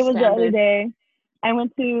I think your it was the other standard. day. I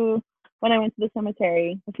went to when I went to the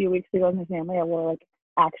cemetery a few weeks ago with my family. I wore like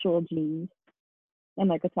actual jeans and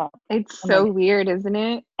like a top. It's I'm like, so weird, isn't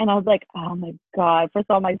it? and I was like, oh my god! First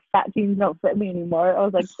of all, my fat jeans don't fit me anymore. I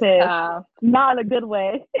was like pissed, Stop. not in a good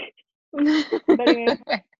way. But anyway,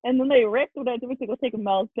 and then they ripped when I went to go take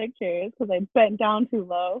Mel's pictures because I bent down too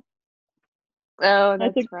low. Oh, I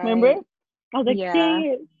that's took, remember? right. I was like, Yeah. dang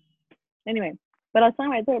it. Anyway, but I was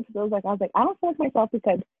telling my therapist, I was like, I don't feel like myself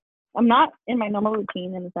because I'm not in my normal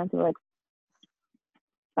routine in the sense of like,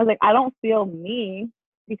 I was like, I don't feel me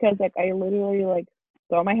because like I literally like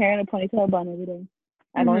throw my hair in a ponytail bun every day.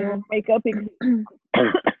 I don't even Mhm. wake up because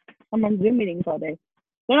I'm on Zoom meetings all day.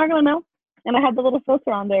 They're not gonna know. And I have the little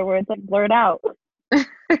filter on there where it's like blurred out.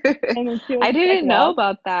 And then she was I just like, didn't know well,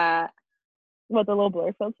 about that. what the little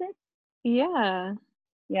blur filter? Yeah.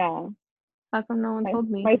 Yeah. How come no one My told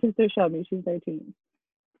me? my sister showed me. She's 13.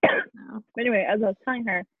 No. But anyway, as I was telling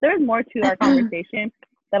her, there was more to our conversation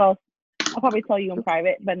that I'll probably tell you in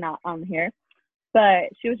private, but not on here. But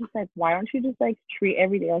she was just like, why don't you just like treat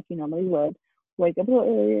every day like you normally would? Wake up a little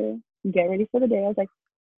earlier, get ready for the day. I was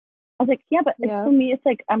like, yeah, but it's Yeah. for me, it's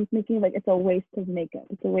like I'm thinking like it's a waste of makeup.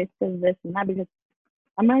 It's a waste of this and that because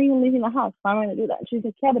I'm not even leaving the house. Why am I gonna do that? She's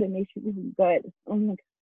like, yeah, but it makes you feel good. I'm like,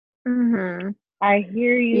 Mhm. I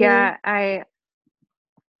hear you, Yeah, I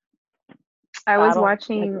but I was don't like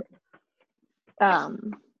watching it.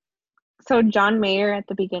 um so John Mayer at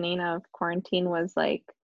the beginning of quarantine was like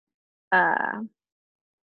uh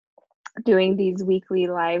doing these weekly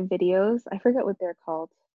live videos. I forget what they're called,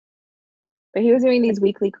 but he was doing these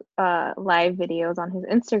weekly live videos on his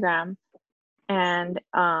Instagram. And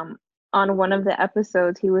on one of the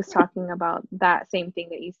episodes, he was talking about that same thing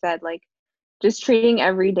that you said, like just treating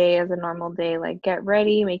every day as a normal day, like get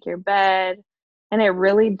ready, make your bed. And it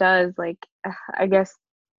really does, like, I guess,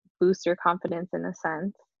 boost your confidence in a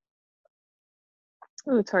sense.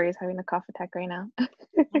 Ooh, Tori's having a cough attack right now.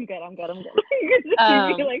 I'm good. I'm good. I'm good. You can just see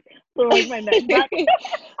me Um, like throwing my neck back.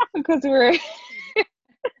 because we're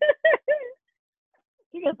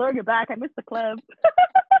You can throw it back. I missed the club.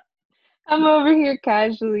 I'm over here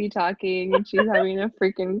casually talking and she's having a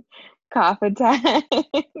freaking cough attack.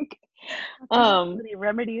 If you have um, any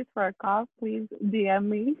remedies for a cough, please DM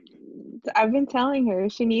me. I've been telling her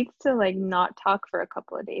she needs to like not talk for a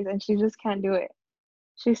couple of days and she just can't do it.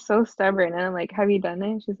 She's so stubborn and I'm like, have you done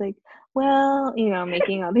it? She's like, well,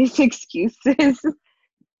 making all these excuses.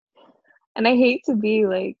 And I hate to be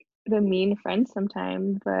like the mean friend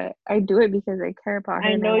sometimes, but I do it because I care about her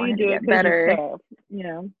I and I know want you her to do it get because you better. care,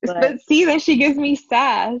 but But see that she gives me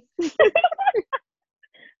sass.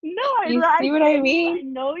 no, You I see what I get you. mean? I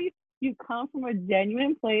know you come from a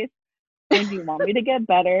genuine place and you want me to get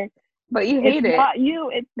better. But you It's hate it. not you,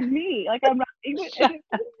 it's me. Like I'm not even if Shut, it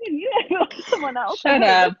wasn't even you, if it was someone else, I shut would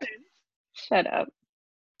have up. listened. Shut up.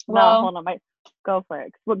 No, Well, hold on, go for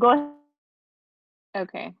it. But go ahead.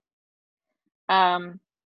 okay. Um,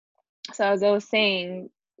 so as I was saying,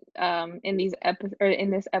 in this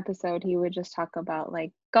episode, he would just talk about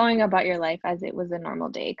like going about your life as it was a normal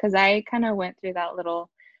day. Because I kind of went through that little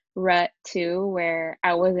rut too, where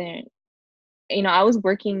I wasn't, I was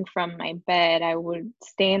working from my bed. I would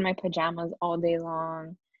stay in my pajamas all day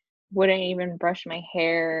long, wouldn't even brush my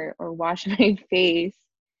hair or wash my face.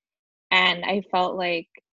 And I felt like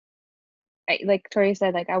Tori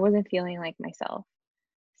said, like I wasn't feeling like myself.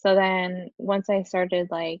 So then once I started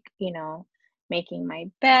like, making my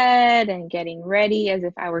bed and getting ready as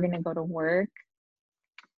if I were going to go to work,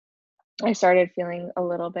 I started feeling a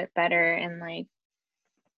little bit better and like,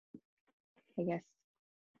 I guess,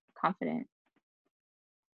 confident.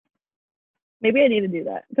 Maybe I need to do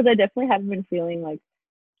that because I definitely haven't been feeling like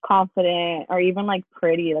confident or even like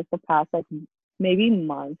pretty like the past like maybe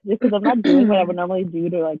months just because I'm not doing what I would normally do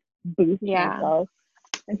to like boost Yeah. myself.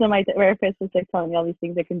 And so my therapist was like telling me all these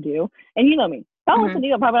things I can do. And you know me, if I don't listen Mhm. to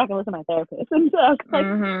you, I'm probably not gonna listen to my therapist. And so I was like,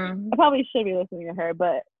 I Mhm. probably should be listening to her,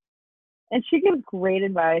 but and she gives great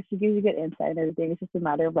advice. She gives you good insight and everything. It's just a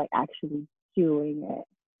matter of like actually doing it.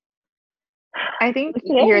 I think Like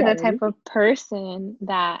today, you're the anyways. type of person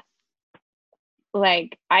that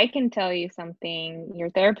like I can tell you something, your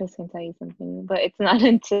therapist can tell you something, but it's not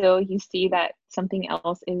until you see that something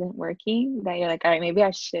else isn't working that you're like, all right, maybe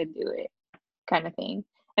I should do it, kind of thing.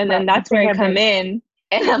 And But then that's where there I have come been in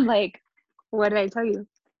and I'm like, what did I tell you?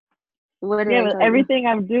 What did yeah, I but tell you? everything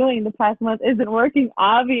I'm doing the past month isn't working,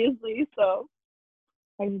 obviously. So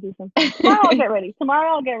I need to do something. Tomorrow I'll get ready.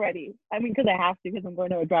 Tomorrow I'll get ready. I mean, because I have to, because I'm going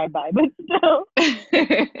to a drive-by. But still,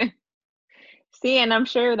 See, and I'm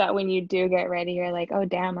sure that when you do get ready, you're like, oh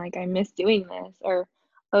damn, like I miss doing this, or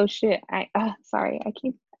oh shit, I'm sorry,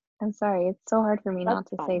 it's so hard for me that's not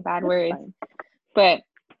to say fine. bad That's words. fine. But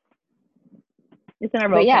It's in our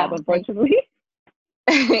but vocab, yeah, like unfortunately.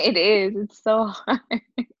 it is. It's so hard.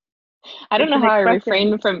 I don't It's know an how I expression.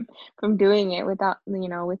 refrain from doing it without,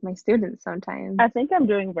 with my students sometimes. I think I'm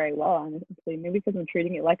doing very well, honestly. Maybe because I'm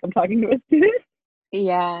treating it like I'm talking to a student.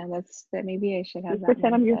 Yeah, that maybe I should have Just that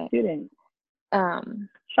pretend I'm your mindset. student. Um,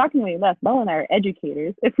 Shockingly enough, Bella and I are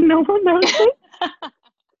educators. If no one knows this,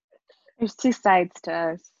 there's two sides to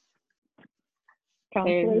us.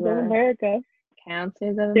 There's counselors of the America.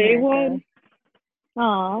 Counselors of Day America. one.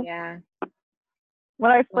 Aw. Yeah.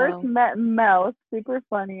 When I first Well, met Mel, it's super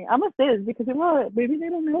funny. I'm gonna say this because maybe they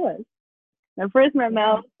don't know us. When I first met yeah.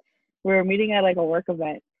 Mel, we were meeting at like a work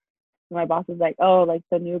event. My boss was like, "Oh, like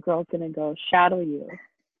the new girl's gonna go shadow you."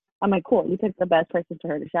 I'm like, "Cool, you picked the best person to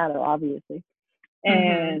her to shadow, obviously." Mm-hmm.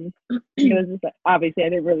 And he was just like, obviously, I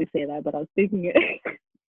didn't really say that, but I was thinking it.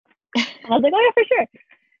 I was like, "Oh yeah, for sure."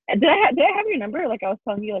 And did I have your number? Like I was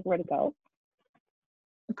telling you like where to go.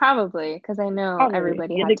 Probably, because I know Probably.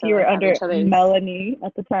 everybody I had think to you were like have under each other's. Melanie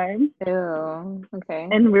at the time, Ew. Okay.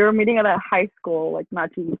 and we were meeting at a high school, like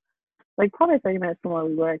not too, like probably 30 minutes from where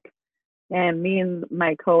we work. And me and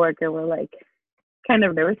my coworker were like kind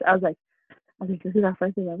of nervous. I was like, this is our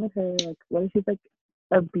first event with her. Like, what if she's like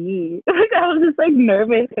a bee? Like, I was just like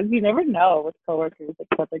nervous because you never know with coworkers like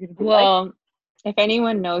what they're gonna be like. Well, if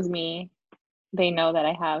anyone knows me, they know that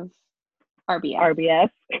I have RBF. RBS.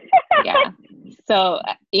 Yeah. So,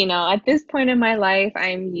 at this point in my life,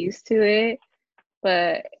 I'm used to it.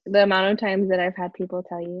 But the amount of times that I've had people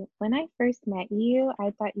tell you, when I first met you,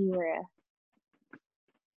 I thought you were a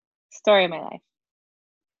story of my life.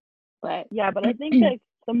 But Yeah, but I think like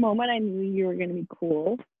the moment I knew you were gonna be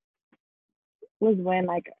cool was when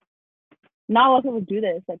like not a lot of people do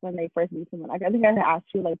this, like when they first meet someone. Like I think I asked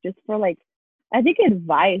you like just for like I think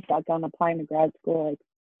advice like on applying to grad school, like,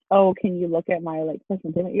 oh, can you look at my like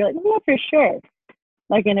personal statement? You're like, oh, for sure.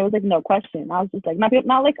 Like, and it was like no question. I was just like,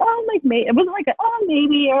 not like, oh, like, maybe. It wasn't like, oh,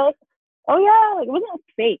 maybe, or like, oh, yeah. Like, it wasn't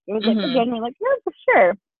fake. It was like, Mm-hmm. genuinely like, yeah, for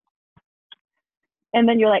sure. And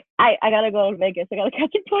then you're like, I gotta go to Vegas. I gotta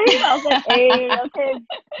catch a plane. I was like, hey, okay,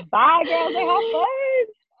 bye, girls. I have fun.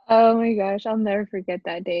 Oh my gosh, I'll never forget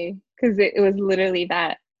that day because it was literally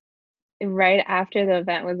that. Right after the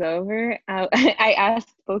event was over, I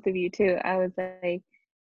asked both of you too. I was like,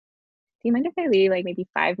 "Do you mind if I leave like maybe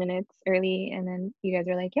 5 minutes early?" And then you guys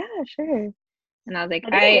were like, "Yeah, sure." And I was like,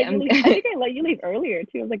 I think "I I let you am." leave. I think I let you leave earlier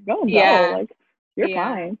too. I was like, go. Yeah, Like, you're yeah.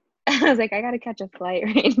 fine. I was like, "I gotta catch a flight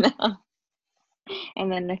right now."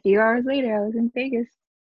 And then a few hours later, I was in Vegas.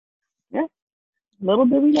 Yeah. Little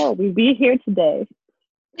do we know, we'd be here today.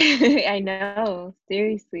 I know,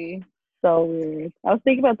 seriously. So weird. I was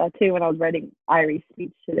thinking about that too when I was writing Irie's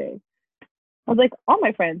speech today. I was like, all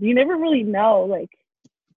my friends, you never really know like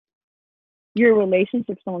your relationship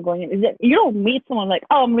with someone going in. Is it you don't meet someone like,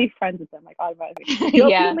 oh, I'm gonna be friends with them, like automatically.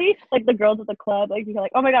 Yeah, Jokingly, like the girls at the club, like you're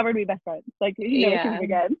like, oh my god, we're gonna be best friends. Like you never see them yeah.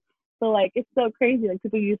 again. So like it's so crazy. Like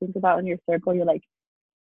people you think about in your circle, you're like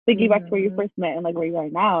thinking back to where you Hmm. first met and like where you are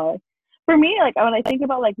now. For me, like when I think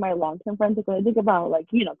about like my long term friends, like when I think about like,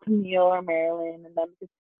 Camille or Marilyn and them,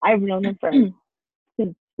 I've known them for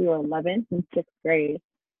since we were 11, since sixth grade.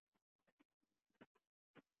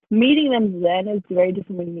 Meeting them then is very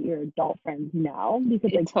different when you meet your adult friends now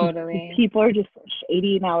because like Totally. people are just so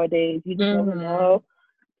shady nowadays. You just never Hmm. know.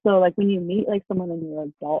 So like when you meet like someone in your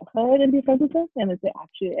adulthood and be friends with them, and it's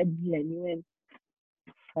actually a genuine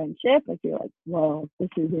friendship, like you're like, whoa, this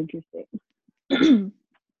is interesting.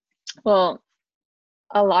 Well,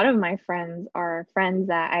 a lot of my friends are friends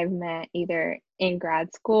that I've met either in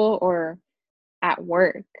grad school or at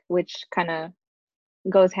work, which kind of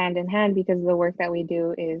goes hand in hand because the work that we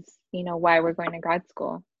do is, why we're going to grad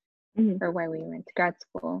school Mm-hmm. or why we went to grad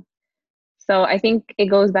school. So I think it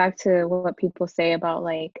goes back to what people say about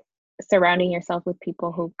like surrounding yourself with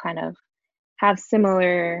people who kind of have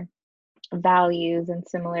similar values and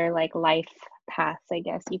similar like life paths, I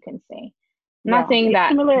guess you can say. Not Yeah, saying like that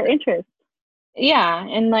similar interests. yeah,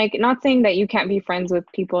 and like not saying that you can't be friends with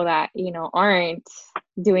people that, aren't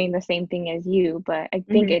doing the same thing as you, but I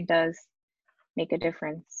think Mm-hmm. it does make a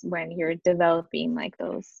difference when you're developing like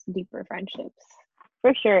those deeper friendships.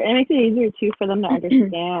 For sure. And it makes it easier too for them to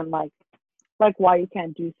understand like why you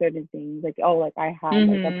can't do certain things. Like, oh, like I have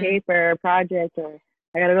like a Hmm. paper, a project, or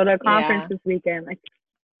I gotta go to a conference Yeah. this weekend, like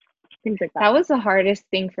things like that. That was the hardest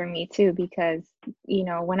thing for me too, because,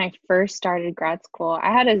 when I first started grad school,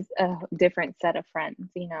 I had a different set of friends.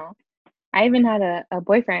 I even had a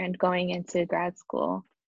boyfriend going into grad school,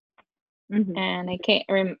 Mm-hmm. and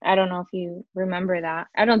I don't know if you remember that.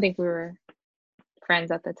 I don't think we were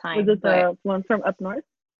friends at the Was time, it but the one from up north?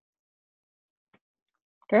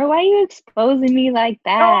 girl, why are you exposing me like Oh,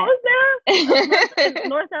 that? was there? Up north in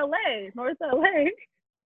North LA. North LA.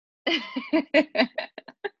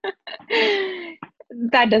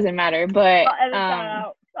 That doesn't matter, but I'll edit that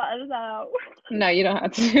out. I'll edit that out. no, you don't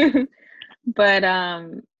have to. But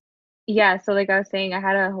yeah, so like I was saying, I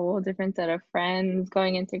had a whole different set of friends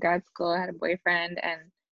going into grad school. I had a boyfriend, and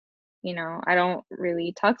I don't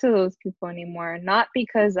really talk to those people anymore. Not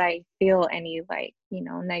because I feel any like,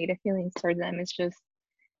 negative feelings towards them. It's just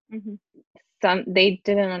Mm-hmm. they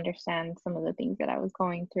didn't understand some of the things that I was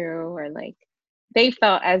going through, or like they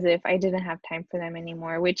felt as if I didn't have time for them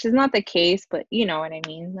anymore, which is not the case, but you know what I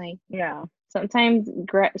mean. Like Yeah, sometimes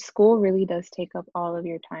school really does take up all of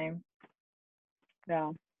your time.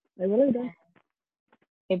 yeah. It really does.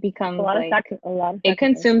 It It's becomes like a lot of it sacrifices.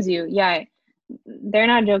 consumes you. Yeah, they're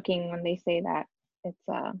not joking when they say that.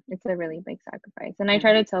 It's a really big sacrifice. And I Yeah,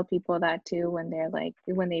 try to tell people that too when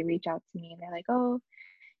they reach out to me and they're like, "Oh,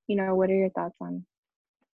 what are your thoughts on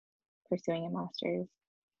pursuing a master's?"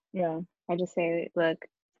 yeah, I just say, "Look,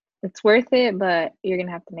 it's worth it, but you're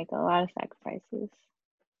gonna have to make a lot of sacrifices."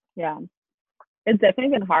 yeah. It's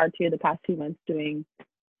definitely been hard too the past 2 months doing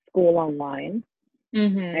school online.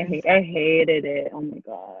 Mm-hmm. I hated it. Oh my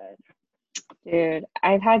god. Dude,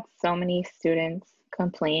 I've had so many students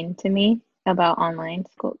complain to me about online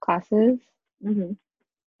school classes. Mm-hmm.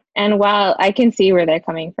 And while I can see where they're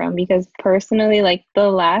coming from, because personally, like the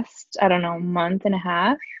last, I don't know, month and a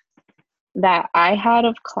half that I had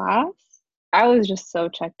of class, I was just so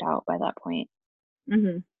checked out by that point.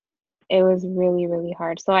 Mm-hmm. It was really, really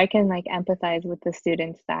hard. So I can like empathize with the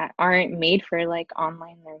students that aren't made for like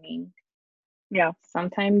online learning. Yeah.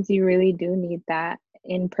 Sometimes you really do need that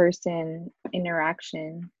in-person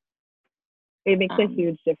interaction. It makes a Um,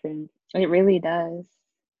 huge difference. it really does.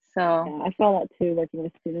 So, Yeah, I saw that too working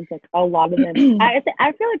with students. Like a lot of them, I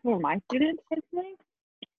feel like for my students personally,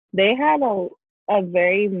 they had a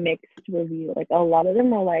very mixed review. Like a lot of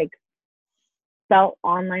them were like felt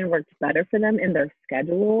online worked better for them in their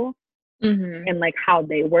schedule Mm-hmm. and like how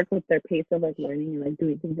they work with their pace of like learning and like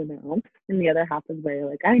doing things on their own. And the other half was very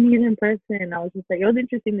like, I need in person. And I was just like, it was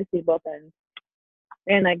interesting to see both ends.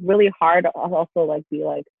 And like really hard to also like be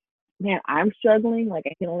like, man, I'm struggling. Like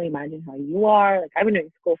I can only imagine how you are. Like I've been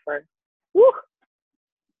doing school for whew,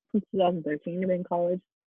 since 2013 to be in college.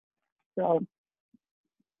 So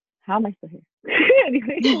how am I still here?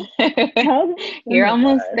 Anyway, oh You're my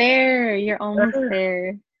almost gosh. there. You're almost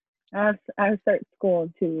there. I start school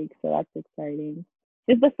in 2 weeks, so that's exciting.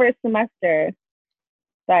 This is the first semester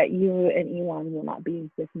that you and Elon will not be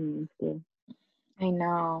with me in school. I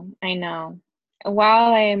know. I know.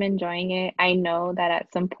 While I am enjoying it, I know that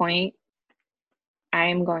at some point I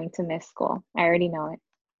am going to miss school. I already know it.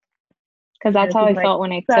 Because that's This how is I like, felt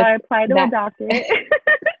when I so took I applied to a that. doctorate.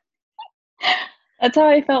 That's how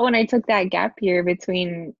I felt when I took that gap year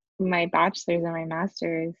between my bachelor's and my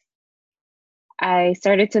master's. I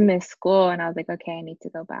started to miss school and I was like, okay, I need to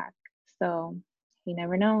go back. So you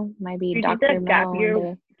never know. Might be Do you think Dr. that gap Mel one year?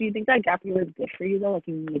 day. Do you think that gap year was good for you though? Like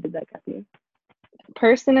you needed that gap year.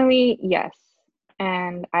 Personally, yes.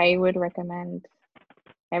 And I would recommend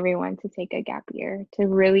everyone to take a gap year to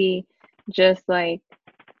really just like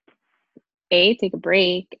A, take a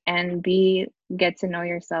break, and B, get to know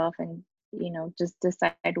yourself and, just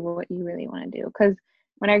decide what you really want to do. Because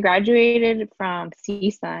when I graduated from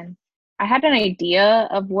CSUN, I had an idea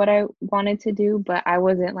of what I wanted to do, but I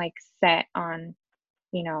wasn't like set on,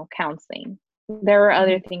 counseling. There were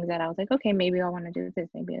other Mm-hmm. things that I was like, okay, maybe I want to do this,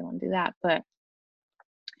 maybe I want to do that. But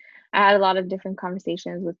I had a lot of different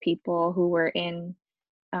conversations with people who were in,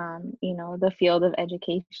 the field of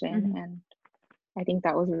education. Mm-hmm. And I think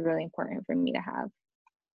that was really important for me to have.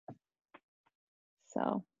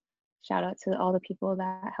 So shout out to all the people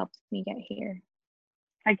that helped me get here.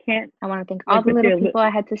 I can't I want to thank all like the with little people I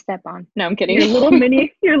had to step on. No, I'm kidding. your little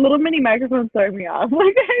mini microphone throwing me off.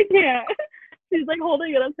 Like I can't. She's like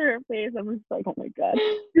holding it up to her face. I'm just like, oh my god.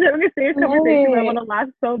 She's having a serious Love conversation, but I want it. to laugh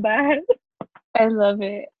so bad. I love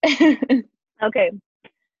it. Okay,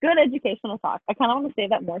 good educational talk. I kind of want to say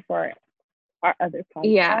that more for our other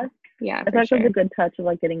Yeah, podcasts. yeah, I for thought it was a sure. good touch of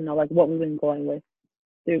like getting to know like what we've been going with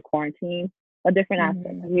through quarantine, a different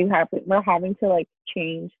aspect. Hmm. We're having to like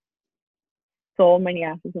change so many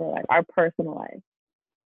aspects of our life, our personal life,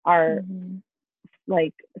 our Hmm.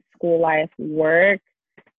 like school life, work,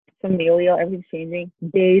 familial, everything's changing.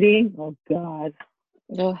 Dating, oh god,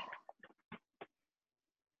 oh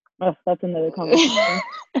that's another conversation.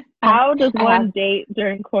 I How does have. one date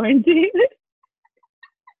during quarantine?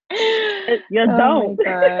 You Oh my don't.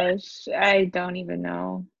 gosh, I don't even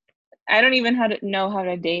know. I don't even know how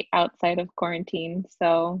to date outside of quarantine.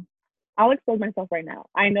 So, I'll expose myself right now.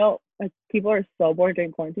 I know like people are so bored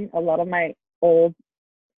during quarantine. A lot of my old,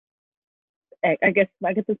 I guess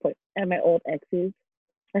this point, and my old exes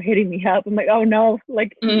are hitting me up. I'm like, oh no,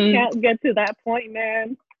 like you mm, can't get to that point,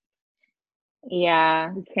 man.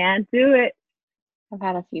 yeah, You can't do it. I've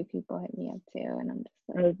had a few people hit me up too, and I'm just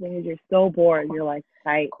And like, the thing is, you're so bored. qu- You're like,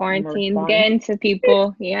 tight. I'm gonna quarantine's respond. getting to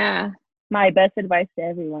people. Yeah, My best advice to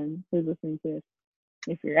everyone who's listening to this: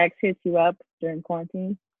 if your ex hits you up during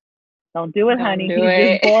quarantine, don't do it, don't honey. do He's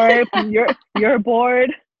just it. bored. You're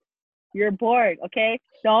bored. You're bored. Okay,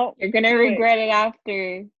 don't You're gonna do it. regret it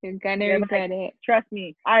after. You're gonna You're like, regret it. trust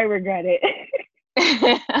me, I regret it.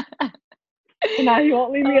 And now you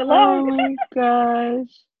won't leave me alone. Oh my gosh.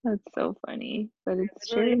 That's so funny, but it's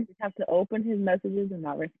Literally, true. just have to open his messages and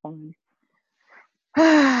not respond.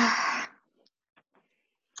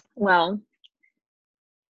 Well,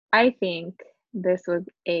 I think this was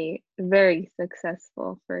a very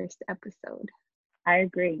successful first episode. I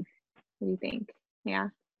agree. What do you think? Yeah.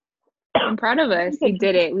 I'm proud of us. We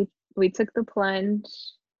did it. We took the plunge.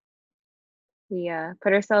 We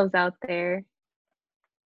put ourselves out there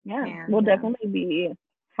Yeah, we'll and definitely be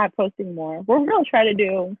posting more. We're gonna try to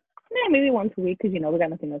do maybe once a week because we got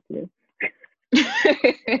nothing else to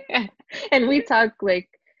do. and we talk like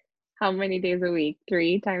how many days a week?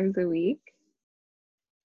 3 times a week.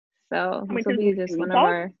 So How this many will times be just we one of talk?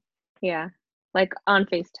 our, yeah, like on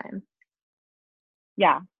FaceTime.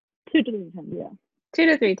 Yeah, 2 to 3 times. Yeah, 2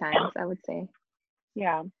 to 3 times, I would say.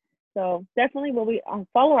 yeah. So definitely, will we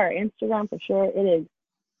follow our Instagram for sure? It is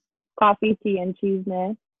Coffee, Tea, and Cheese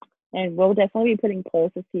Man. And we'll definitely be putting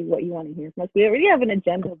polls to see what you want to hear from us. We already have an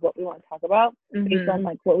agenda of what we want to talk about based on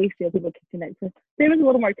like what we feel people can connect with. Same as a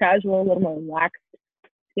little more casual, a little more relaxed,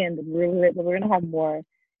 and the root of it, but we're gonna have more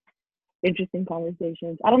interesting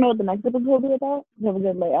conversations. I don't know what the next episode will be about. We have a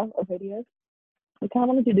good layout of videos. I kind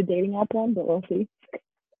of want to do the dating app one, but we'll see.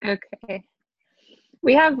 Okay.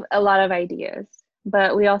 We have a lot of ideas,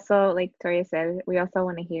 but we also, like Toria said, we also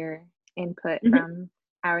want to hear input Mhm. from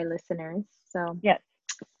our listeners. So, Yes.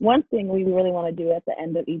 One thing we really want to do at the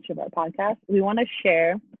end of each of our podcasts, we want to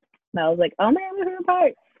share. And I was like, oh man, my favorite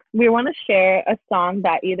part. We want to share a song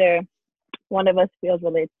that either one of us feels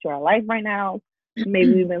relates to our life right now.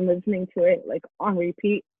 Maybe we've been listening to it like on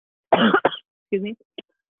repeat. Excuse me.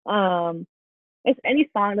 Um, it's any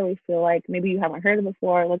song that we feel like maybe you haven't heard it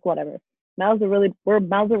before, like whatever. Mel's a really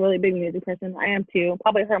big music person. I am too.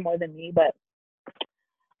 Probably her more than me, but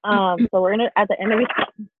so we're gonna at the end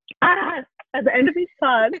of each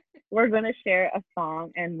pod, we're gonna share a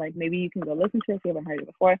song and like maybe you can go listen to it if you haven't heard it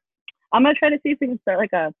before. I'm gonna try to see if we can start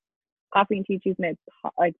like a Coffee and Chi Chi's made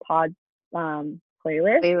like pod playlist.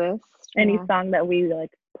 playlist. Any Yeah. song that we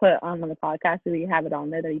like put on the podcast so we have it on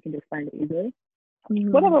there that you can just find it easily.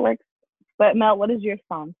 Mhm. Whatever works. But Mel, what is your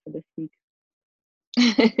song for this week?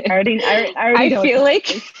 I already I know. feel like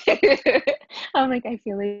I'm like, I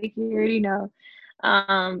feel like you already know.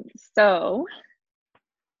 So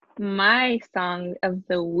my song of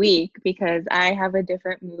the week, because I have a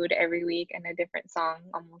different mood every week and a different song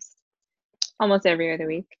almost every other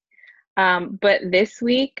week. But this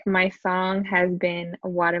week my song has been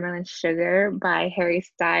Watermelon Sugar by Harry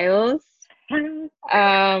Styles.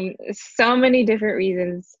 So many different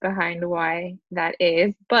reasons behind why that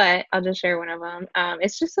is, but I'll just share one of them.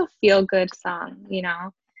 It's just a feel good song, you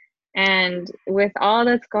know. And with all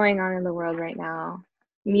that's going on in the world right now,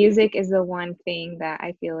 music is the one thing that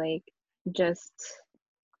I feel like just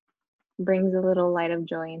brings a little light of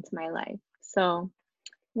joy into my life. So,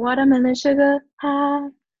 watermelon sugar high,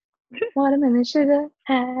 watermelon sugar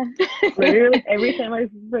high. Literally every time I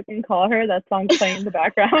freaking call her, that song's playing in the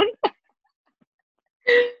background.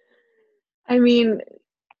 I mean,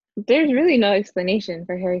 there's really no explanation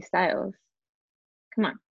for Harry Styles. Come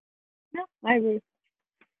on. Yeah, I agree.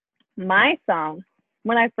 My song,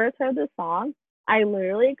 when I first heard this song, I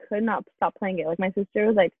literally could not stop playing it. Like my sister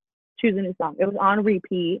was like, choose a new song. It was on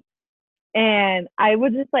repeat. And I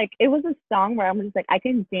would just like, it was a song where I'm just like, I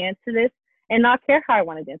can dance to this and not care how I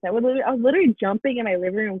want to dance. I was literally jumping in my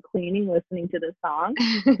living room cleaning, listening to this song.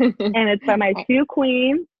 And it's by my two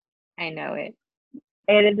queens. I know it.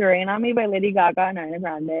 It is Rain on Me by Lady Gaga and Ariana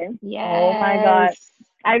Grande. Yes. Oh my God.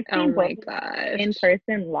 I've seen both gosh. in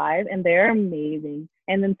person live and they're amazing.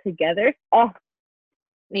 And then together, oh,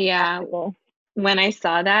 yeah. magical. When I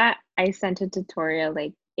saw that, I sent it to Toria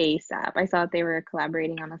like ASAP. I saw they were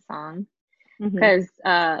collaborating on a song. Because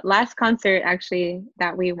last concert actually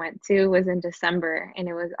that we went to was in December and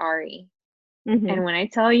it was Ari. And when I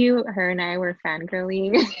tell you her and I were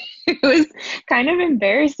fangirling, it was kind of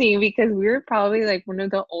embarrassing because we were probably like one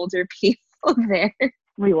of the older people there.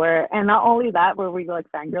 We were. And not only that, were we like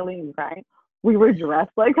fangirling and crying, we were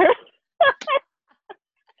dressed like her.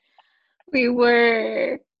 We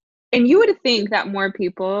were. And you would think that more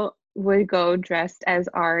people would go dressed as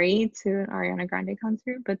Ari to an Ariana Grande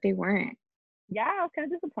concert, but they weren't. Yeah, I was kind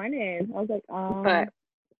of disappointed. I was like, But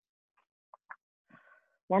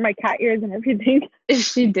wore my cat ears and everything.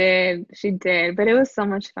 she did. But it was so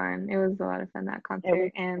much fun. It was a lot of fun, that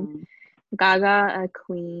concert. And fun. Gaga, a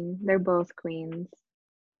queen. They're both queens.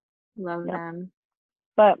 Love them.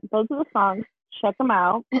 But those are the songs. Check them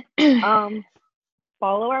out.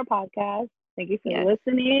 Follow our podcast. Thank you for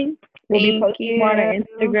listening. We'll be posting more on our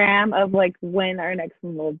Instagram of like when our next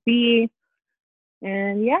one will be.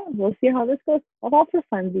 And yeah, we'll see how this goes. All for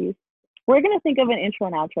funsies. We're gonna think of an intro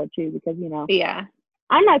and outro too, because you know. Yeah.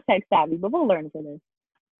 I'm not tech savvy, but we'll learn for this.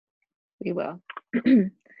 We will.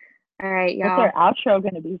 All right, y'all. What's our outro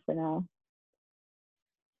gonna be for now?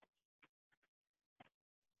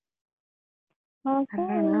 I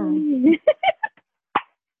don't know.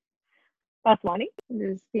 That's funny.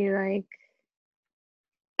 Just be like,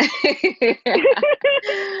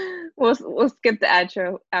 we'll skip the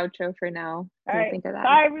outro for now. All right. Think of that.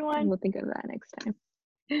 Bye, everyone. We'll think of that next time.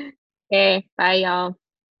 Okay. Bye, y'all.